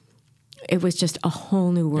 it was just a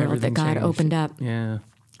whole new world that God opened up. Yeah.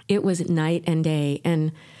 It was night and day,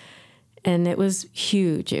 and it was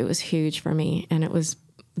huge. It was huge for me, and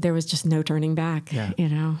there was just no turning back. Yeah.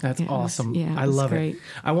 That's awesome. I love it.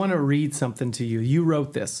 I want to read something to you. You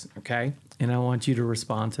wrote this, okay? And I want you to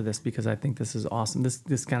respond to this because I think this is awesome.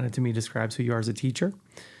 This kind of, to me, describes who you are as a teacher.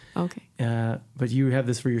 Okay. But you have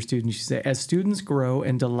this for your students. You say, as students grow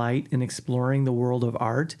and delight in exploring the world of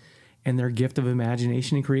art and their gift of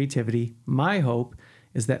imagination and creativity, my hope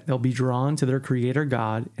is that they'll be drawn to their Creator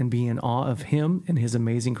God and be in awe of Him and His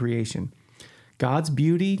amazing creation. God's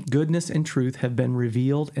beauty, goodness, and truth have been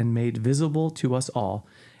revealed and made visible to us all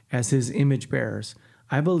as His image bearers.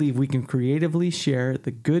 I believe we can creatively share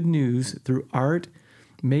the good news through art,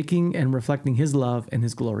 making and reflecting His love and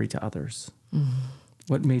His glory to others. Mm-hmm.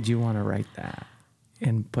 What made you want to write that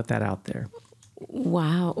and put that out there?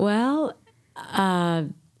 Wow. Well,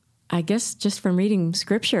 I guess just from reading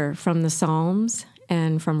Scripture from the Psalms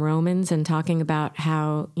and from Romans and talking about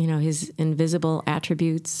how, His invisible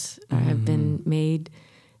attributes have been made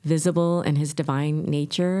visible and His divine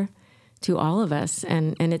nature to all of us.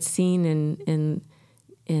 And it's seen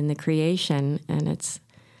in the creation, and it's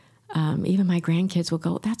even my grandkids will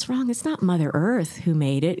go, that's wrong. It's not Mother Earth who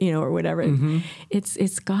made it, or whatever. Mm-hmm.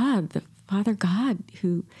 It's God, the Father God,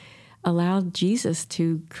 who allowed Jesus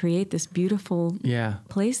to create this beautiful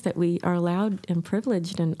place that we are allowed and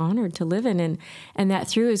privileged and honored to live in, and that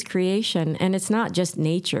through His creation, and it's not just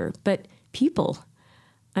nature, but people.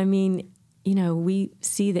 I mean, we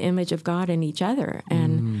see the image of God in each other,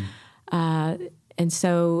 and And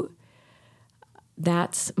so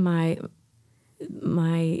that's my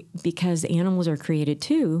because animals are created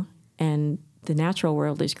too, and the natural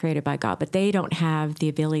world is created by God, but they don't have the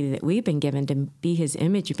ability that we've been given to be his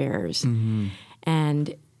image bearers,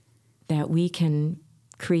 and that we can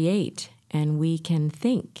create and we can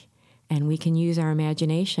think and we can use our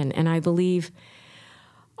imagination. And I believe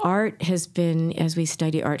art has been, as we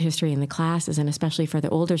study art history in the classes, and especially for the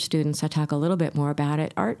older students, I talk a little bit more about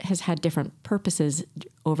it. Art has had different purposes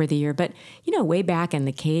over the year. But, way back in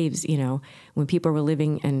the caves, when people were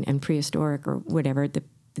living in prehistoric or whatever,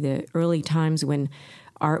 the early times when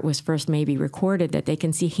art was first maybe recorded, that they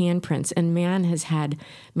can see handprints. And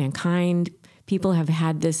mankind, people have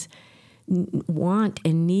had this want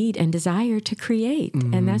and need and desire to create.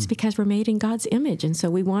 And that's because we're made in God's image. And so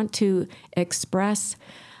we want to express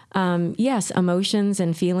yes, emotions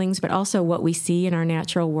and feelings, but also what we see in our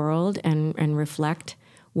natural world and reflect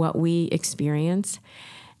what we experience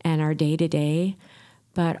and our day-to-day,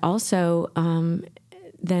 but also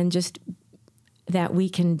then just that we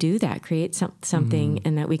can do that, create something,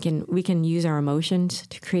 and that we can use our emotions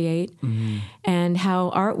to create, and how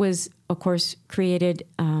art was, of course, created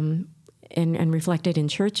and reflected in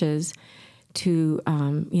churches to,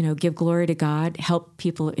 give glory to God, help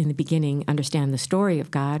people in the beginning understand the story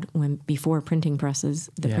of God before printing presses,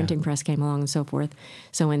 the printing press came along and so forth.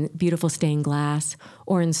 So in beautiful stained glass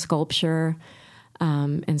or in sculpture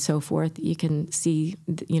and so forth, you can see,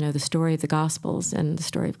 the story of the Gospels and the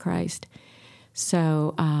story of Christ.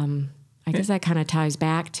 So I guess that kind of ties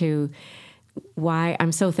back to why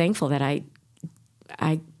I'm so thankful that I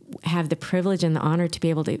have the privilege and the honor to be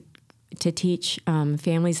able to teach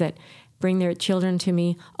families that bring their children to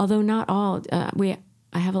me, although not all.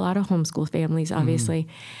 I have a lot of homeschool families, obviously,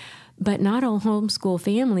 but not all homeschool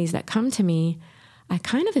families that come to me, I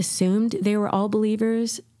kind of assumed they were all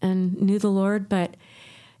believers and knew the Lord, but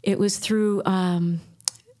it was through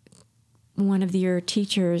one of your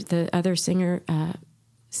teachers, the other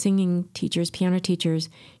singing teachers, piano teachers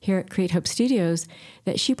here at Create Hope Studios,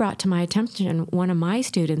 that she brought to my attention one of my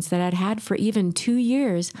students that I'd had for even 2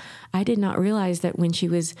 years. I did not realize that when she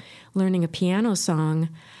was learning a piano song,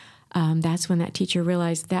 that's when that teacher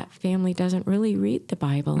realized that family doesn't really read the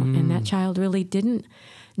Bible, and that child really didn't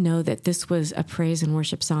know that this was a praise and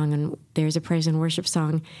worship song, and there's a praise and worship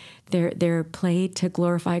song. They're played to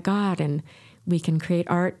glorify God, and we can create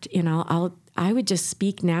art. I would just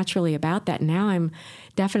speak naturally about that. Now I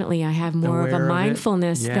have more of a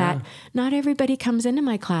mindfulness that not everybody comes into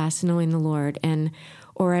my class knowing the Lord,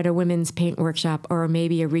 or at a women's paint workshop, or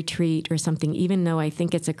maybe a retreat or something, even though I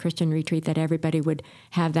think it's a Christian retreat, that everybody would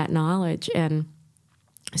have that knowledge. And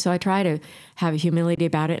so I try to have humility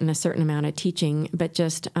about it and a certain amount of teaching, but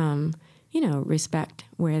just, respect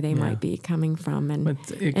where they might be coming from, and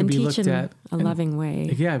teach in a loving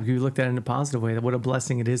way. Yeah, if you looked at it in a positive way, what a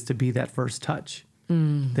blessing it is to be that first touch,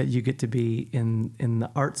 that you get to be in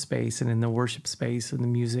the art space and in the worship space and the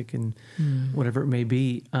music and whatever it may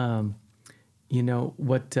be.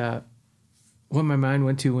 What my mind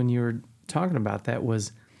went to when you were talking about that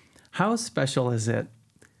was, how special is it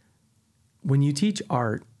when you teach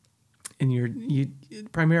art, and you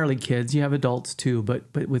primarily kids, you have adults too, but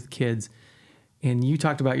with kids, and you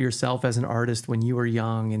talked about yourself as an artist when you were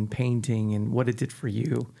young and painting and what it did for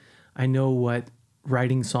you. I know what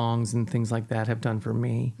writing songs and things like that have done for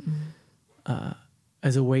me,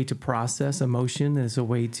 as a way to process emotion, as a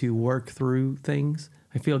way to work through things.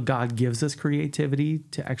 I feel God gives us creativity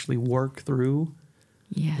to actually work through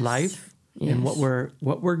life and what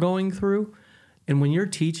we're going through. And when you're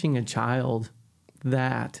teaching a child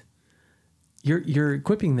that, you're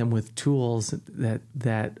equipping them with tools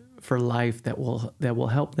that for life that will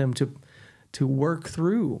help them to work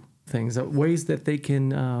through things, ways that they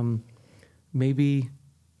can maybe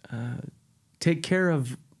take care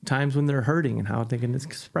of times when they're hurting, and how they can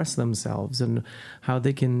express themselves, and how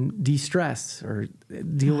they can de-stress or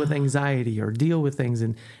deal with anxiety or deal with things,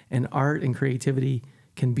 and art and creativity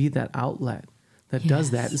can be that outlet that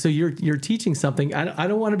does that. So you're teaching something. I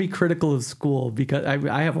don't want to be critical of school, because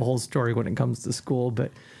I have a whole story when it comes to school,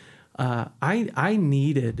 but I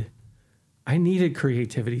needed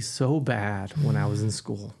creativity so bad when I was in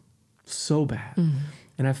school, so bad.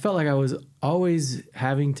 And I felt like I was always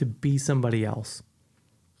having to be somebody else.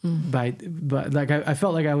 But I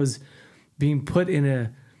felt like I was being put in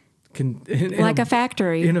a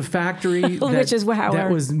factory. In a factory which is how that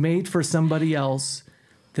was made for somebody else.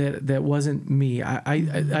 That wasn't me.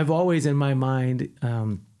 I've always in my mind,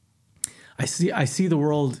 I see the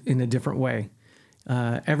world in a different way.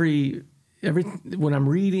 Every when I'm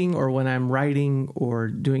reading or when I'm writing or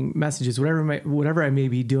doing messages, whatever I may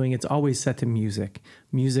be doing, it's always set to music.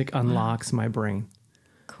 Music unlocks my brain.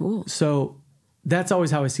 Cool. So that's always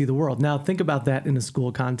how I see the world. Now think about that in a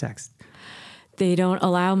school context. They don't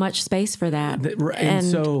allow much space for that.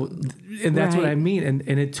 And that's what I mean.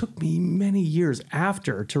 And it took me many years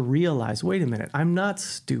after to realize, wait a minute, I'm not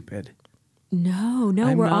stupid. No,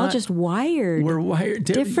 we're all just wired. We're wired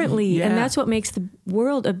differently. Yeah. And that's what makes the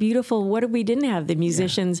world a beautiful, what if we didn't have the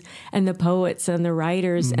musicians and the poets and the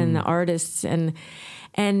writers and the artists and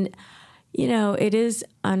it is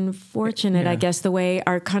unfortunate, I guess, the way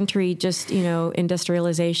our country just,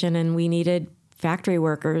 industrialization, and we needed factory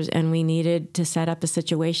workers, and we needed to set up a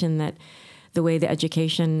situation that the way the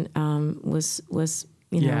education was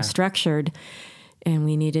structured, and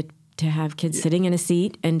we needed to have kids sitting in a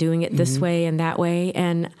seat and doing it this way and that way.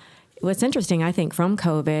 And what's interesting, I think, from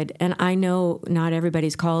COVID, and I know not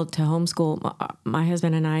everybody's called to homeschool. My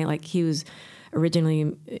husband and I, he was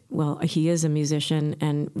originally, he is a musician,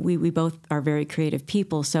 and we both are very creative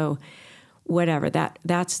people. So whatever,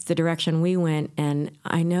 that's the direction we went. And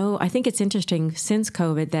I think it's interesting since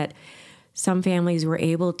COVID that some families were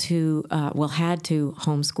able to, had to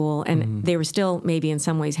homeschool, and they were still maybe in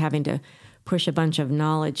some ways having to push a bunch of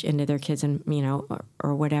knowledge into their kids, and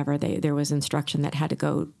or whatever. There was instruction that had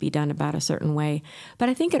to be done about a certain way. But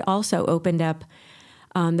I think it also opened up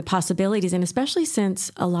the possibilities, and especially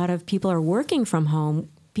since a lot of people are working from home,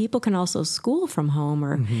 people can also school from home.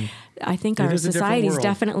 Or I think our society is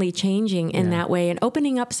definitely changing in that way and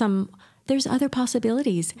opening up there's other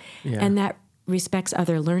possibilities, and that respects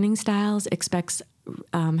other learning styles, expects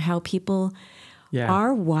how people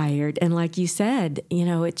are wired. And like you said,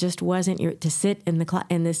 it just wasn't to sit in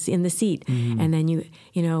the seat. And then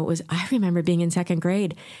I remember being in second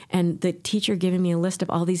grade and the teacher giving me a list of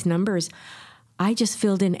all these numbers. I just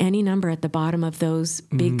filled in any number at the bottom of those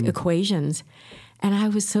big equations. And I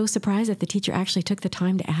was so surprised that the teacher actually took the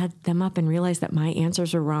time to add them up and realized that my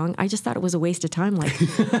answers were wrong. I just thought it was a waste of time.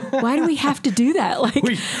 Why do we have to do that?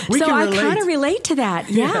 We so can I kind of relate to that.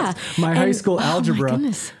 Yeah. Yes. My high school algebra. Oh my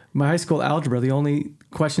goodness. My high school algebra, the only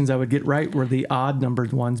questions I would get right were the odd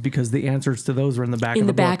numbered ones because the answers to those were in the back of the book. In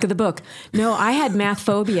the back of the book. No, I had math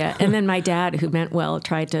phobia. And then my dad, who meant well,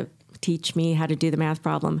 tried to teach me how to do the math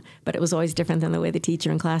problem, but it was always different than the way the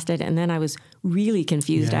teacher in class did. And then I was really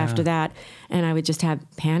confused after that. And I would just have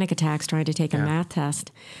panic attacks trying to take a math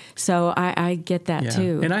test. So I get that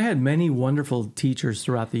too. And I had many wonderful teachers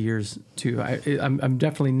throughout the years too. I'm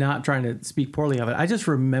definitely not trying to speak poorly of it. I just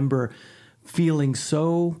remember feeling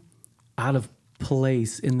so out of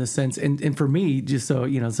place in the sense, and for me, just so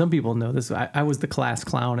some people know this, I was the class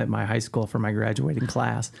clown at my high school for my graduating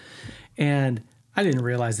class, and I didn't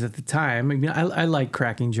realize it at the time. I mean, I like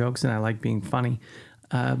cracking jokes and I like being funny,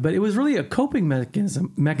 but it was really a coping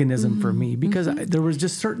mechanism for me because there was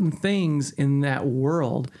just certain things in that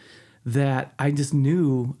world that I just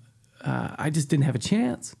knew I just didn't have a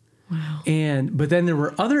chance. Wow. But then there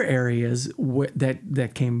were other areas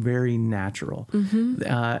that came very natural,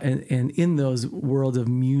 and in those worlds of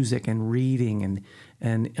music and reading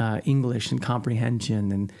and English and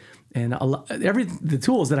comprehension and the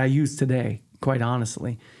tools that I use today, quite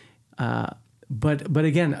honestly. But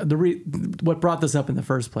again, what brought this up in the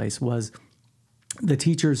first place was the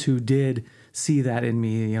teachers who did see that in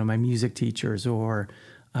me. My music teachers or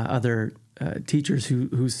other teachers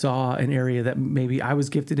who saw an area that maybe I was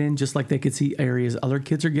gifted in, just like they could see areas other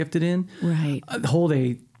kids are gifted in. Right.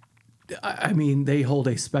 They hold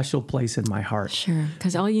a special place in my heart. Sure,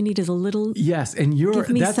 because all you need is a little. Yes, and give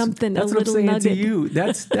me something. That's a what I'm saying nugget. to you.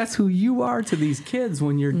 That's who you are to these kids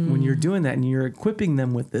when you're doing that, and you're equipping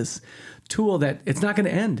them with this tool that it's not going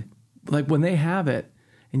to end. Like when they have it,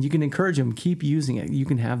 and you can encourage them, keep using it. You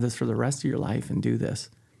can have this for the rest of your life and do this.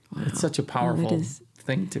 Wow. It's such a powerful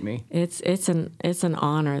thing to me. It's an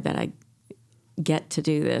honor that I get to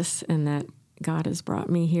do this, and that God has brought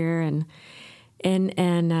me here, and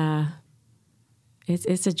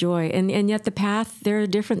it's a joy, and yet the path, there are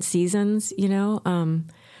different seasons.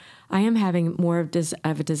 I am having more of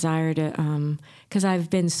a desire to, because I've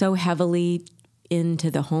been so heavily into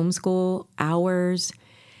the homeschool hours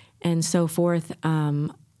and so forth.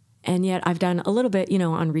 And yet I've done a little bit,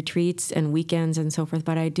 on retreats and weekends and so forth,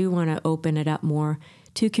 but I do want to open it up more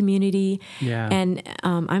to community. Yeah. And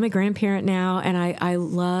I'm a grandparent now, and I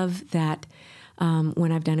love that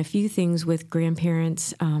when I've done a few things with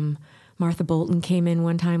grandparents. Martha Bolton came in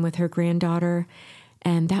one time with her granddaughter,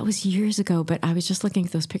 and that was years ago, but I was just looking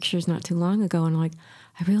at those pictures not too long ago, and I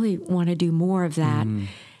really want to do more of that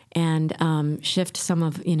and shift some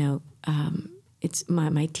of, it's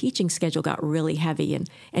my teaching schedule got really heavy. And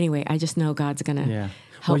anyway, I just know God's going to help me with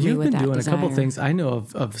that. Well, you've been doing desire. a couple things. I know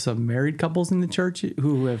of some married couples in the church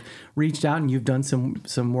who have reached out, and you've done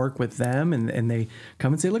some work with them, and they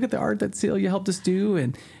come and say, look at the art that Celia helped us do.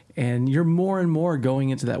 And you're more and more going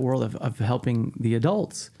into that world of helping the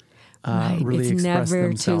adults really it's express never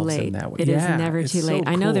themselves too late. in that way. It is never too late. So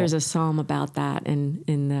I know cool. there's a psalm about that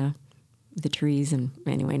in the trees, and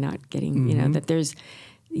anyway, not getting, that there's,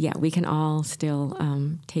 we can all still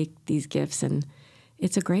take these gifts, and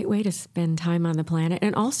it's a great way to spend time on the planet.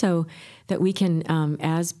 And also that we can,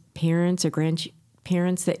 as parents or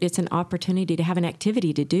grandparents, that it's an opportunity to have an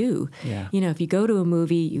activity to do. Yeah. If you go to a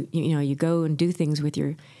movie, you go and do things with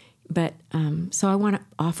so I want to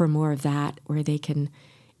offer more of that where they can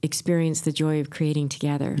experience the joy of creating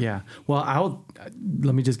together. Yeah. Well,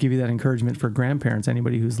 let me just give you that encouragement for grandparents,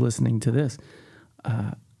 anybody who's listening to this.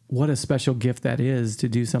 What a special gift that is to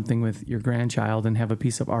do something with your grandchild and have a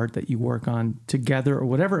piece of art that you work on together, or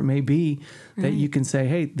whatever it may be, that you can say,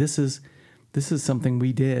 hey, this is something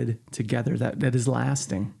we did together that is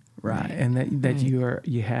lasting. Right. And that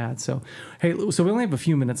you had. So, hey, so we only have a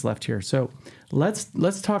few minutes left here. So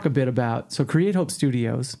let's talk a bit about, Create Hope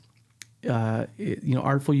Studios.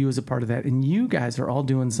 Artful U is a part of that, and you guys are all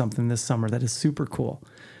doing something this summer that is super cool.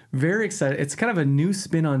 Very excited. It's kind of a new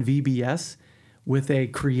spin on VBS with a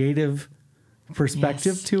creative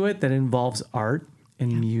perspective to it that involves art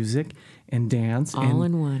and music and dance. All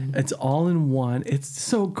in one. It's all in one. It's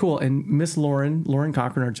so cool. And Miss Lauren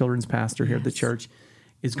Cochran, our children's pastor here at the church,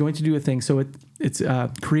 is going to do a thing. So it's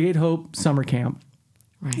Create Hope Summer Camp.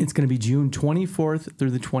 Right. It's going to be June 24th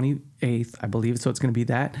through the 28th, I believe. So it's going to be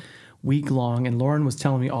that week long. And Lauren was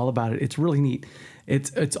telling me all about it. It's really neat.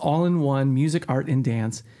 It's all in one, music, art, and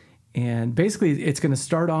dance. And basically, it's going to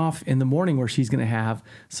start off in the morning where she's going to have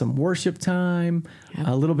some worship time,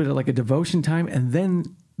 a little bit of like a devotion time. And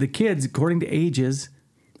then the kids, according to ages,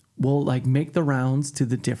 will like make the rounds to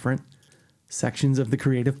the different sections of the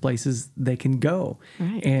creative places they can go.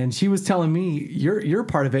 Right. And she was telling me, you're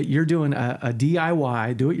part of it. You're doing a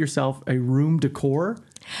DIY, do it yourself, a room decor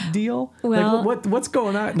deal. Well, like what's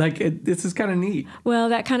going on? Like this is kind of neat. Well,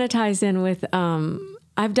 that kind of ties in with,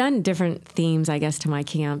 I've done different themes, I guess, to my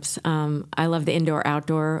camps. I love the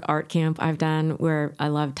indoor-outdoor art camp I've done, where I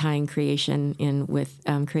love tying creation in with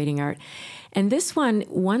creating art. And this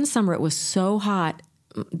one summer, it was so hot,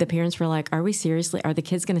 the parents were like, are the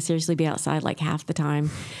kids going to seriously be outside like half the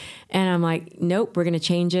time? And I'm like, nope, we're going to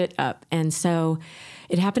change it up. And so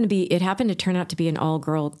it happened to turn out to be an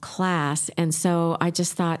all-girl class. And so I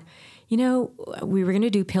just thought, we were going to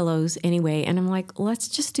do pillows anyway. And I'm like, let's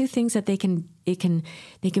just do things that they can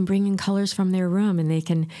bring in colors from their room, and they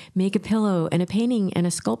can make a pillow and a painting and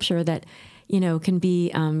a sculpture that, can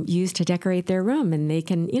be used to decorate their room. And they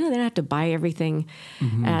can, they don't have to buy everything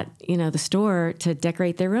at, the store to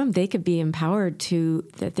decorate their room. They could be empowered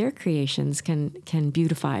that their creations can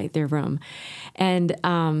beautify their room. And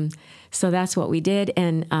so that's what we did.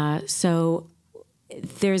 And so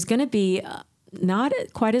there's going to be not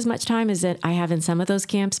quite as much time as that I have in some of those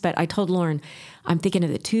camps, but I told Lauren, I'm thinking of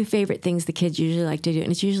the two favorite things the kids usually like to do, and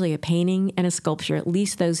it's usually a painting and a sculpture, at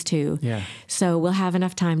least those two. Yeah. So we'll have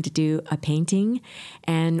enough time to do a painting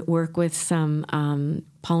and work with some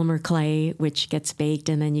polymer clay, which gets baked,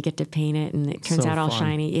 and then you get to paint it, and it turns out all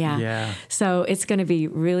shiny. Yeah. So it's going to be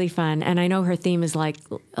really fun. And I know her theme is like,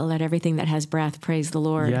 let everything that has breath praise the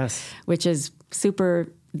Lord. Yes. Which is super.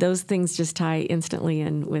 Those things just tie instantly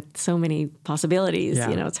in with so many possibilities.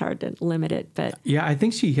 Yeah. It's hard to limit it. But yeah, I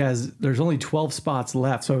think there's only 12 spots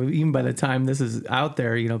left. So even by the time this is out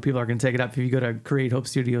there, people are going to take it up. If you go to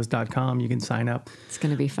createhopestudios.com, you can sign up. It's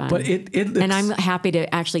going to be fun. But and I'm happy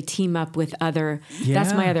to actually team up with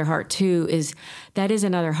that's my other heart too, that is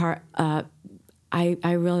another heart.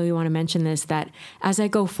 I really want to mention this, that as I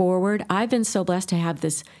go forward, I've been so blessed to have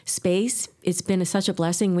this space. It's been such a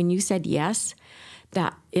blessing when you said yes,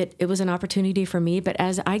 that it was an opportunity for me. But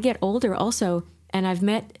as I get older also, and I've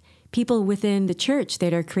met people within the church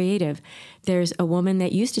that are creative. There's a woman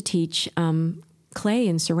that used to teach clay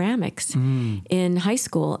and ceramics in high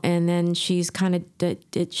school, and then she's kind of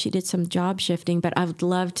did some job shifting. But I would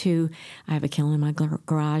love to. I have a kiln in my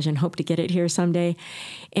garage and hope to get it here someday.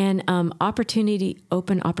 And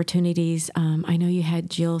open opportunities. I know you had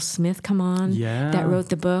Jill Smith come on that wrote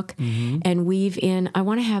the book, and weave in. I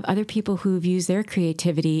want to have other people who've used their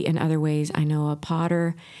creativity in other ways. I know a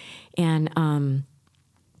potter, and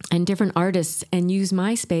and different artists and use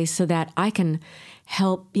my space so that I can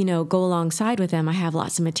help, go alongside with them. I have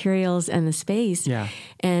lots of materials and the space,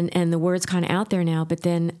 and the word's kind of out there now, but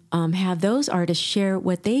then have those artists share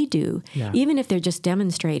what they do, even if they're just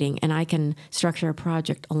demonstrating, and I can structure a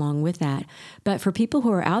project along with that. But for people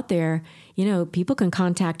who are out there, people can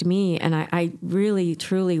contact me, and I really,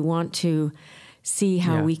 truly want to see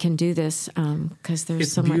how we can do this, because there's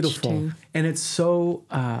it's so beautiful. much to and it's so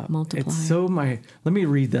multiply. It's so let me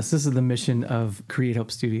read this. This is the mission of Create Hope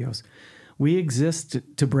Studios. We exist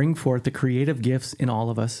to bring forth the creative gifts in all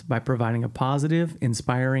of us by providing a positive,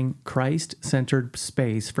 inspiring, Christ-centered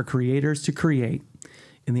space for creators to create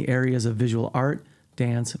in the areas of visual art,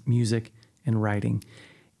 dance, music, and writing.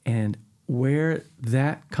 And where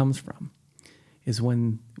that comes from is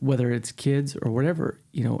whether it's kids or whatever,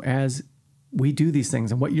 as we do these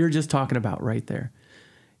things, and what you're just talking about right there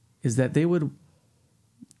is that they would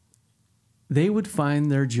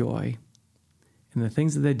find their joy in the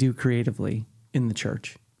things that they do creatively in the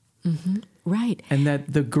church. Mm-hmm. Right. And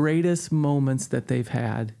that the greatest moments that they've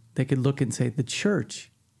had, they could look and say, the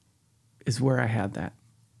church is where I had that.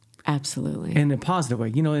 Absolutely. In a positive way.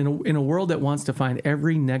 In a world that wants to find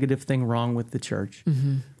every negative thing wrong with the church,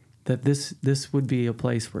 that this would be a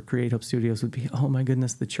place where Create Hope Studios would be, oh my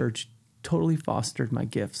goodness, the church totally fostered my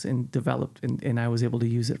gifts and developed, and I was able to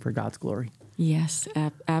use it for God's glory. Yes,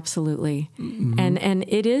 absolutely. And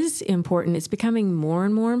it is important. It's becoming more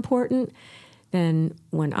and more important than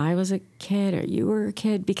when I was a kid or you were a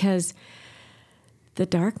kid, because the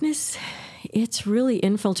darkness, it's really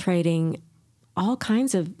infiltrating all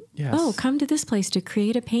kinds of, come to this place to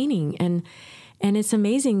create a painting. And it's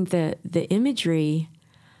amazing the imagery,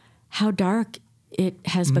 how dark it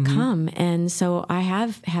has become. And so I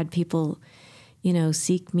have had people,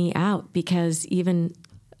 seek me out, because even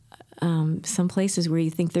some places where you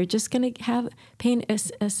think they're just going to paint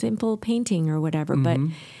a simple painting or whatever, but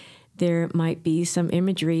there might be some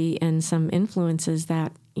imagery and some influences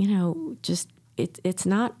that, just it's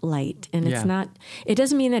not light, and it's not. It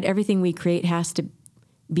doesn't mean that everything we create has to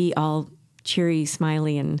be all cheery,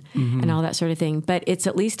 smiley, and all that sort of thing. But it's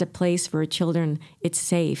at least a place where children, it's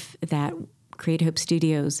safe, that Create Hope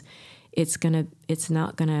Studios, it's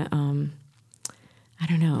not gonna. I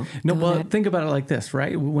don't know. No, well, think about it like this,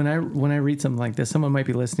 right? When I read something like this, someone might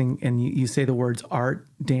be listening, and you say the words art,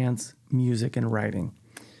 dance, music, and writing.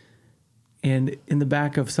 And in the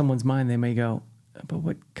back of someone's mind, they may go, but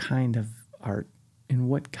what kind of art? And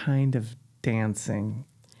what kind of dancing?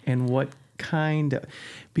 And what kind of...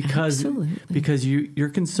 Because you're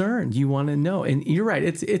concerned. You want to know. And you're right.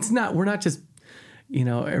 It's not... We're not just...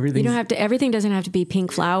 everything. You don't have to... Everything doesn't have to be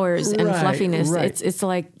pink flowers and fluffiness. Right. It's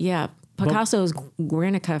like, Picasso's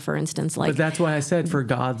Guernica, for instance, but that's why I said for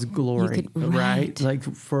God's glory, right? Like,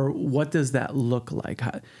 for what does that look like?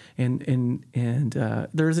 And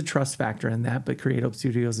there is a trust factor in that, but Create Hope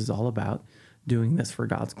Studios is all about doing this for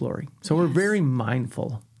God's glory. So we're very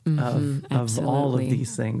mindful of all of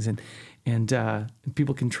these things, and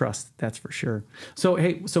people can trust, that's for sure. So,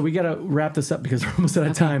 hey, we got to wrap this up because we're almost out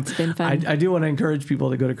of time. It's been fun. I do want to encourage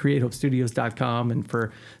people to go to createhopestudios.com and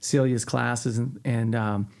for Celia's classes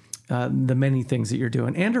and the many things that you're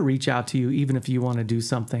doing, and to reach out to you, even if you want to do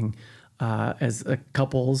something as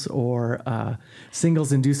couples or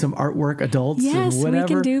singles and do some artwork, adults, yes, and whatever. We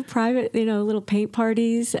can do private, little paint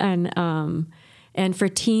parties, and for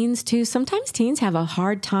teens too. Sometimes teens have a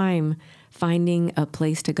hard time finding a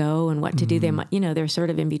place to go and what to do. They might, they're sort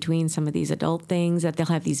of in between some of these adult things, that they'll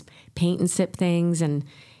have these paint and sip things, and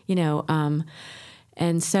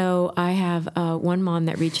and so I have one mom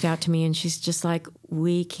that reached out to me, and she's just like,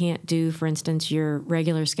 we can't do, for instance, your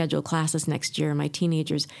regular scheduled classes next year, my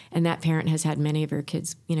teenagers. And that parent has had many of her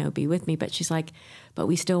kids, be with me. But she's like, but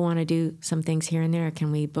we still want to do some things here and there.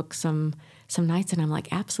 Can we book some nights? And I'm like,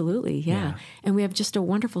 absolutely, yeah. And we have just a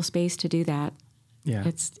wonderful space to do that. Yeah,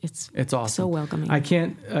 it's awesome. So welcoming. I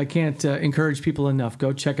can't encourage people enough.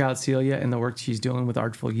 Go check out Celia and the work she's doing with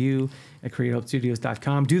Artful U at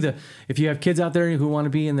createhopestudios.com. If you have kids out there who want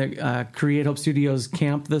to be in the Create Hope Studios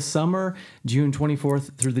camp this summer, June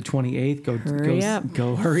 24th through the 28th, go hurry up.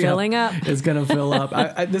 Filling up. It's going to fill up.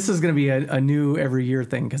 This is going to be a new every year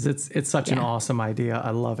thing, because it's such an awesome idea.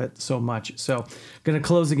 I love it so much. So I'm going to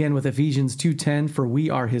close again with Ephesians 2:10, for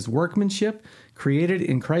we are his workmanship, created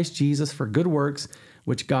in Christ Jesus for good works,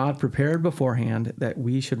 which God prepared beforehand that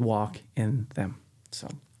we should walk in them. So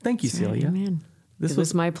thank you, Celia. Amen. It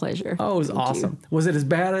was my pleasure. Oh, it was awesome. Was it as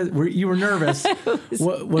bad as you were nervous?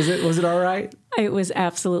 Was it all right? It was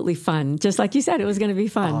absolutely fun. Just like you said, it was going to be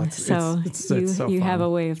fun. Oh, it's so you fun. have a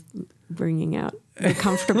way of bringing out the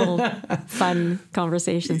comfortable, fun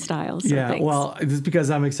conversation style. So yeah, thanks. well, it's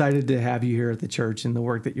because I'm excited to have you here at the church, and the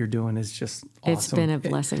work that you're doing is just awesome. It's been a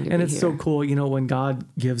blessing to be and it's here. so cool, when God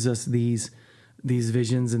gives us these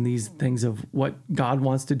visions and these things of what God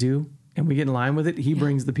wants to do, and we get in line with it, He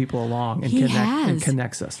brings the people along and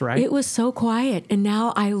connects us, right? It was so quiet, and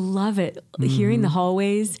now I love it. Hearing the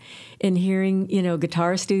hallways and hearing,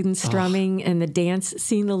 guitar students strumming and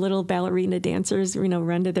seeing the little ballerina dancers,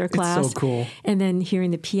 run to their class. It's so cool. And then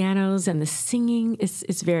hearing the pianos and the singing,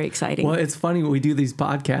 it's very exciting. Well, it's funny when we do these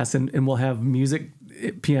podcasts and we'll have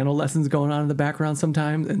piano lessons going on in the background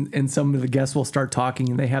sometimes, and some of the guests will start talking,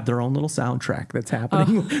 and they have their own little soundtrack that's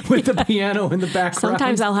happening with the piano in the background.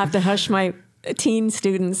 Sometimes I'll have to hush my teen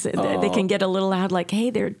students. They can get a little loud, like, hey,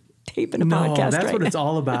 they're taping a podcast that's right what now. it's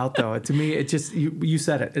all about, though. To me, it just, you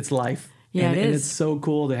said it, it's life. Yeah, and, it is. And it's so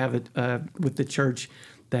cool to have it with the church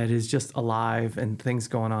that is just alive and things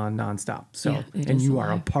going on nonstop. So, and you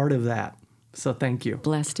are a part of that. So thank you.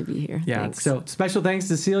 Blessed to be here. Yeah. Thanks. So special thanks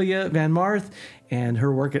to Celia Van Maarth and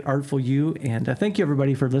her work at Artful U. And thank you,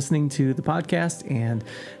 everybody, for listening to the podcast, and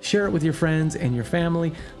share it with your friends and your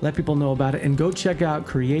family. Let people know about it, and go check out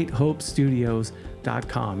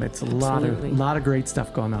createhopestudios.com. It's a lot of great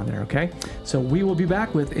stuff going on there. Okay. So we will be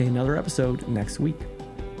back with another episode next week.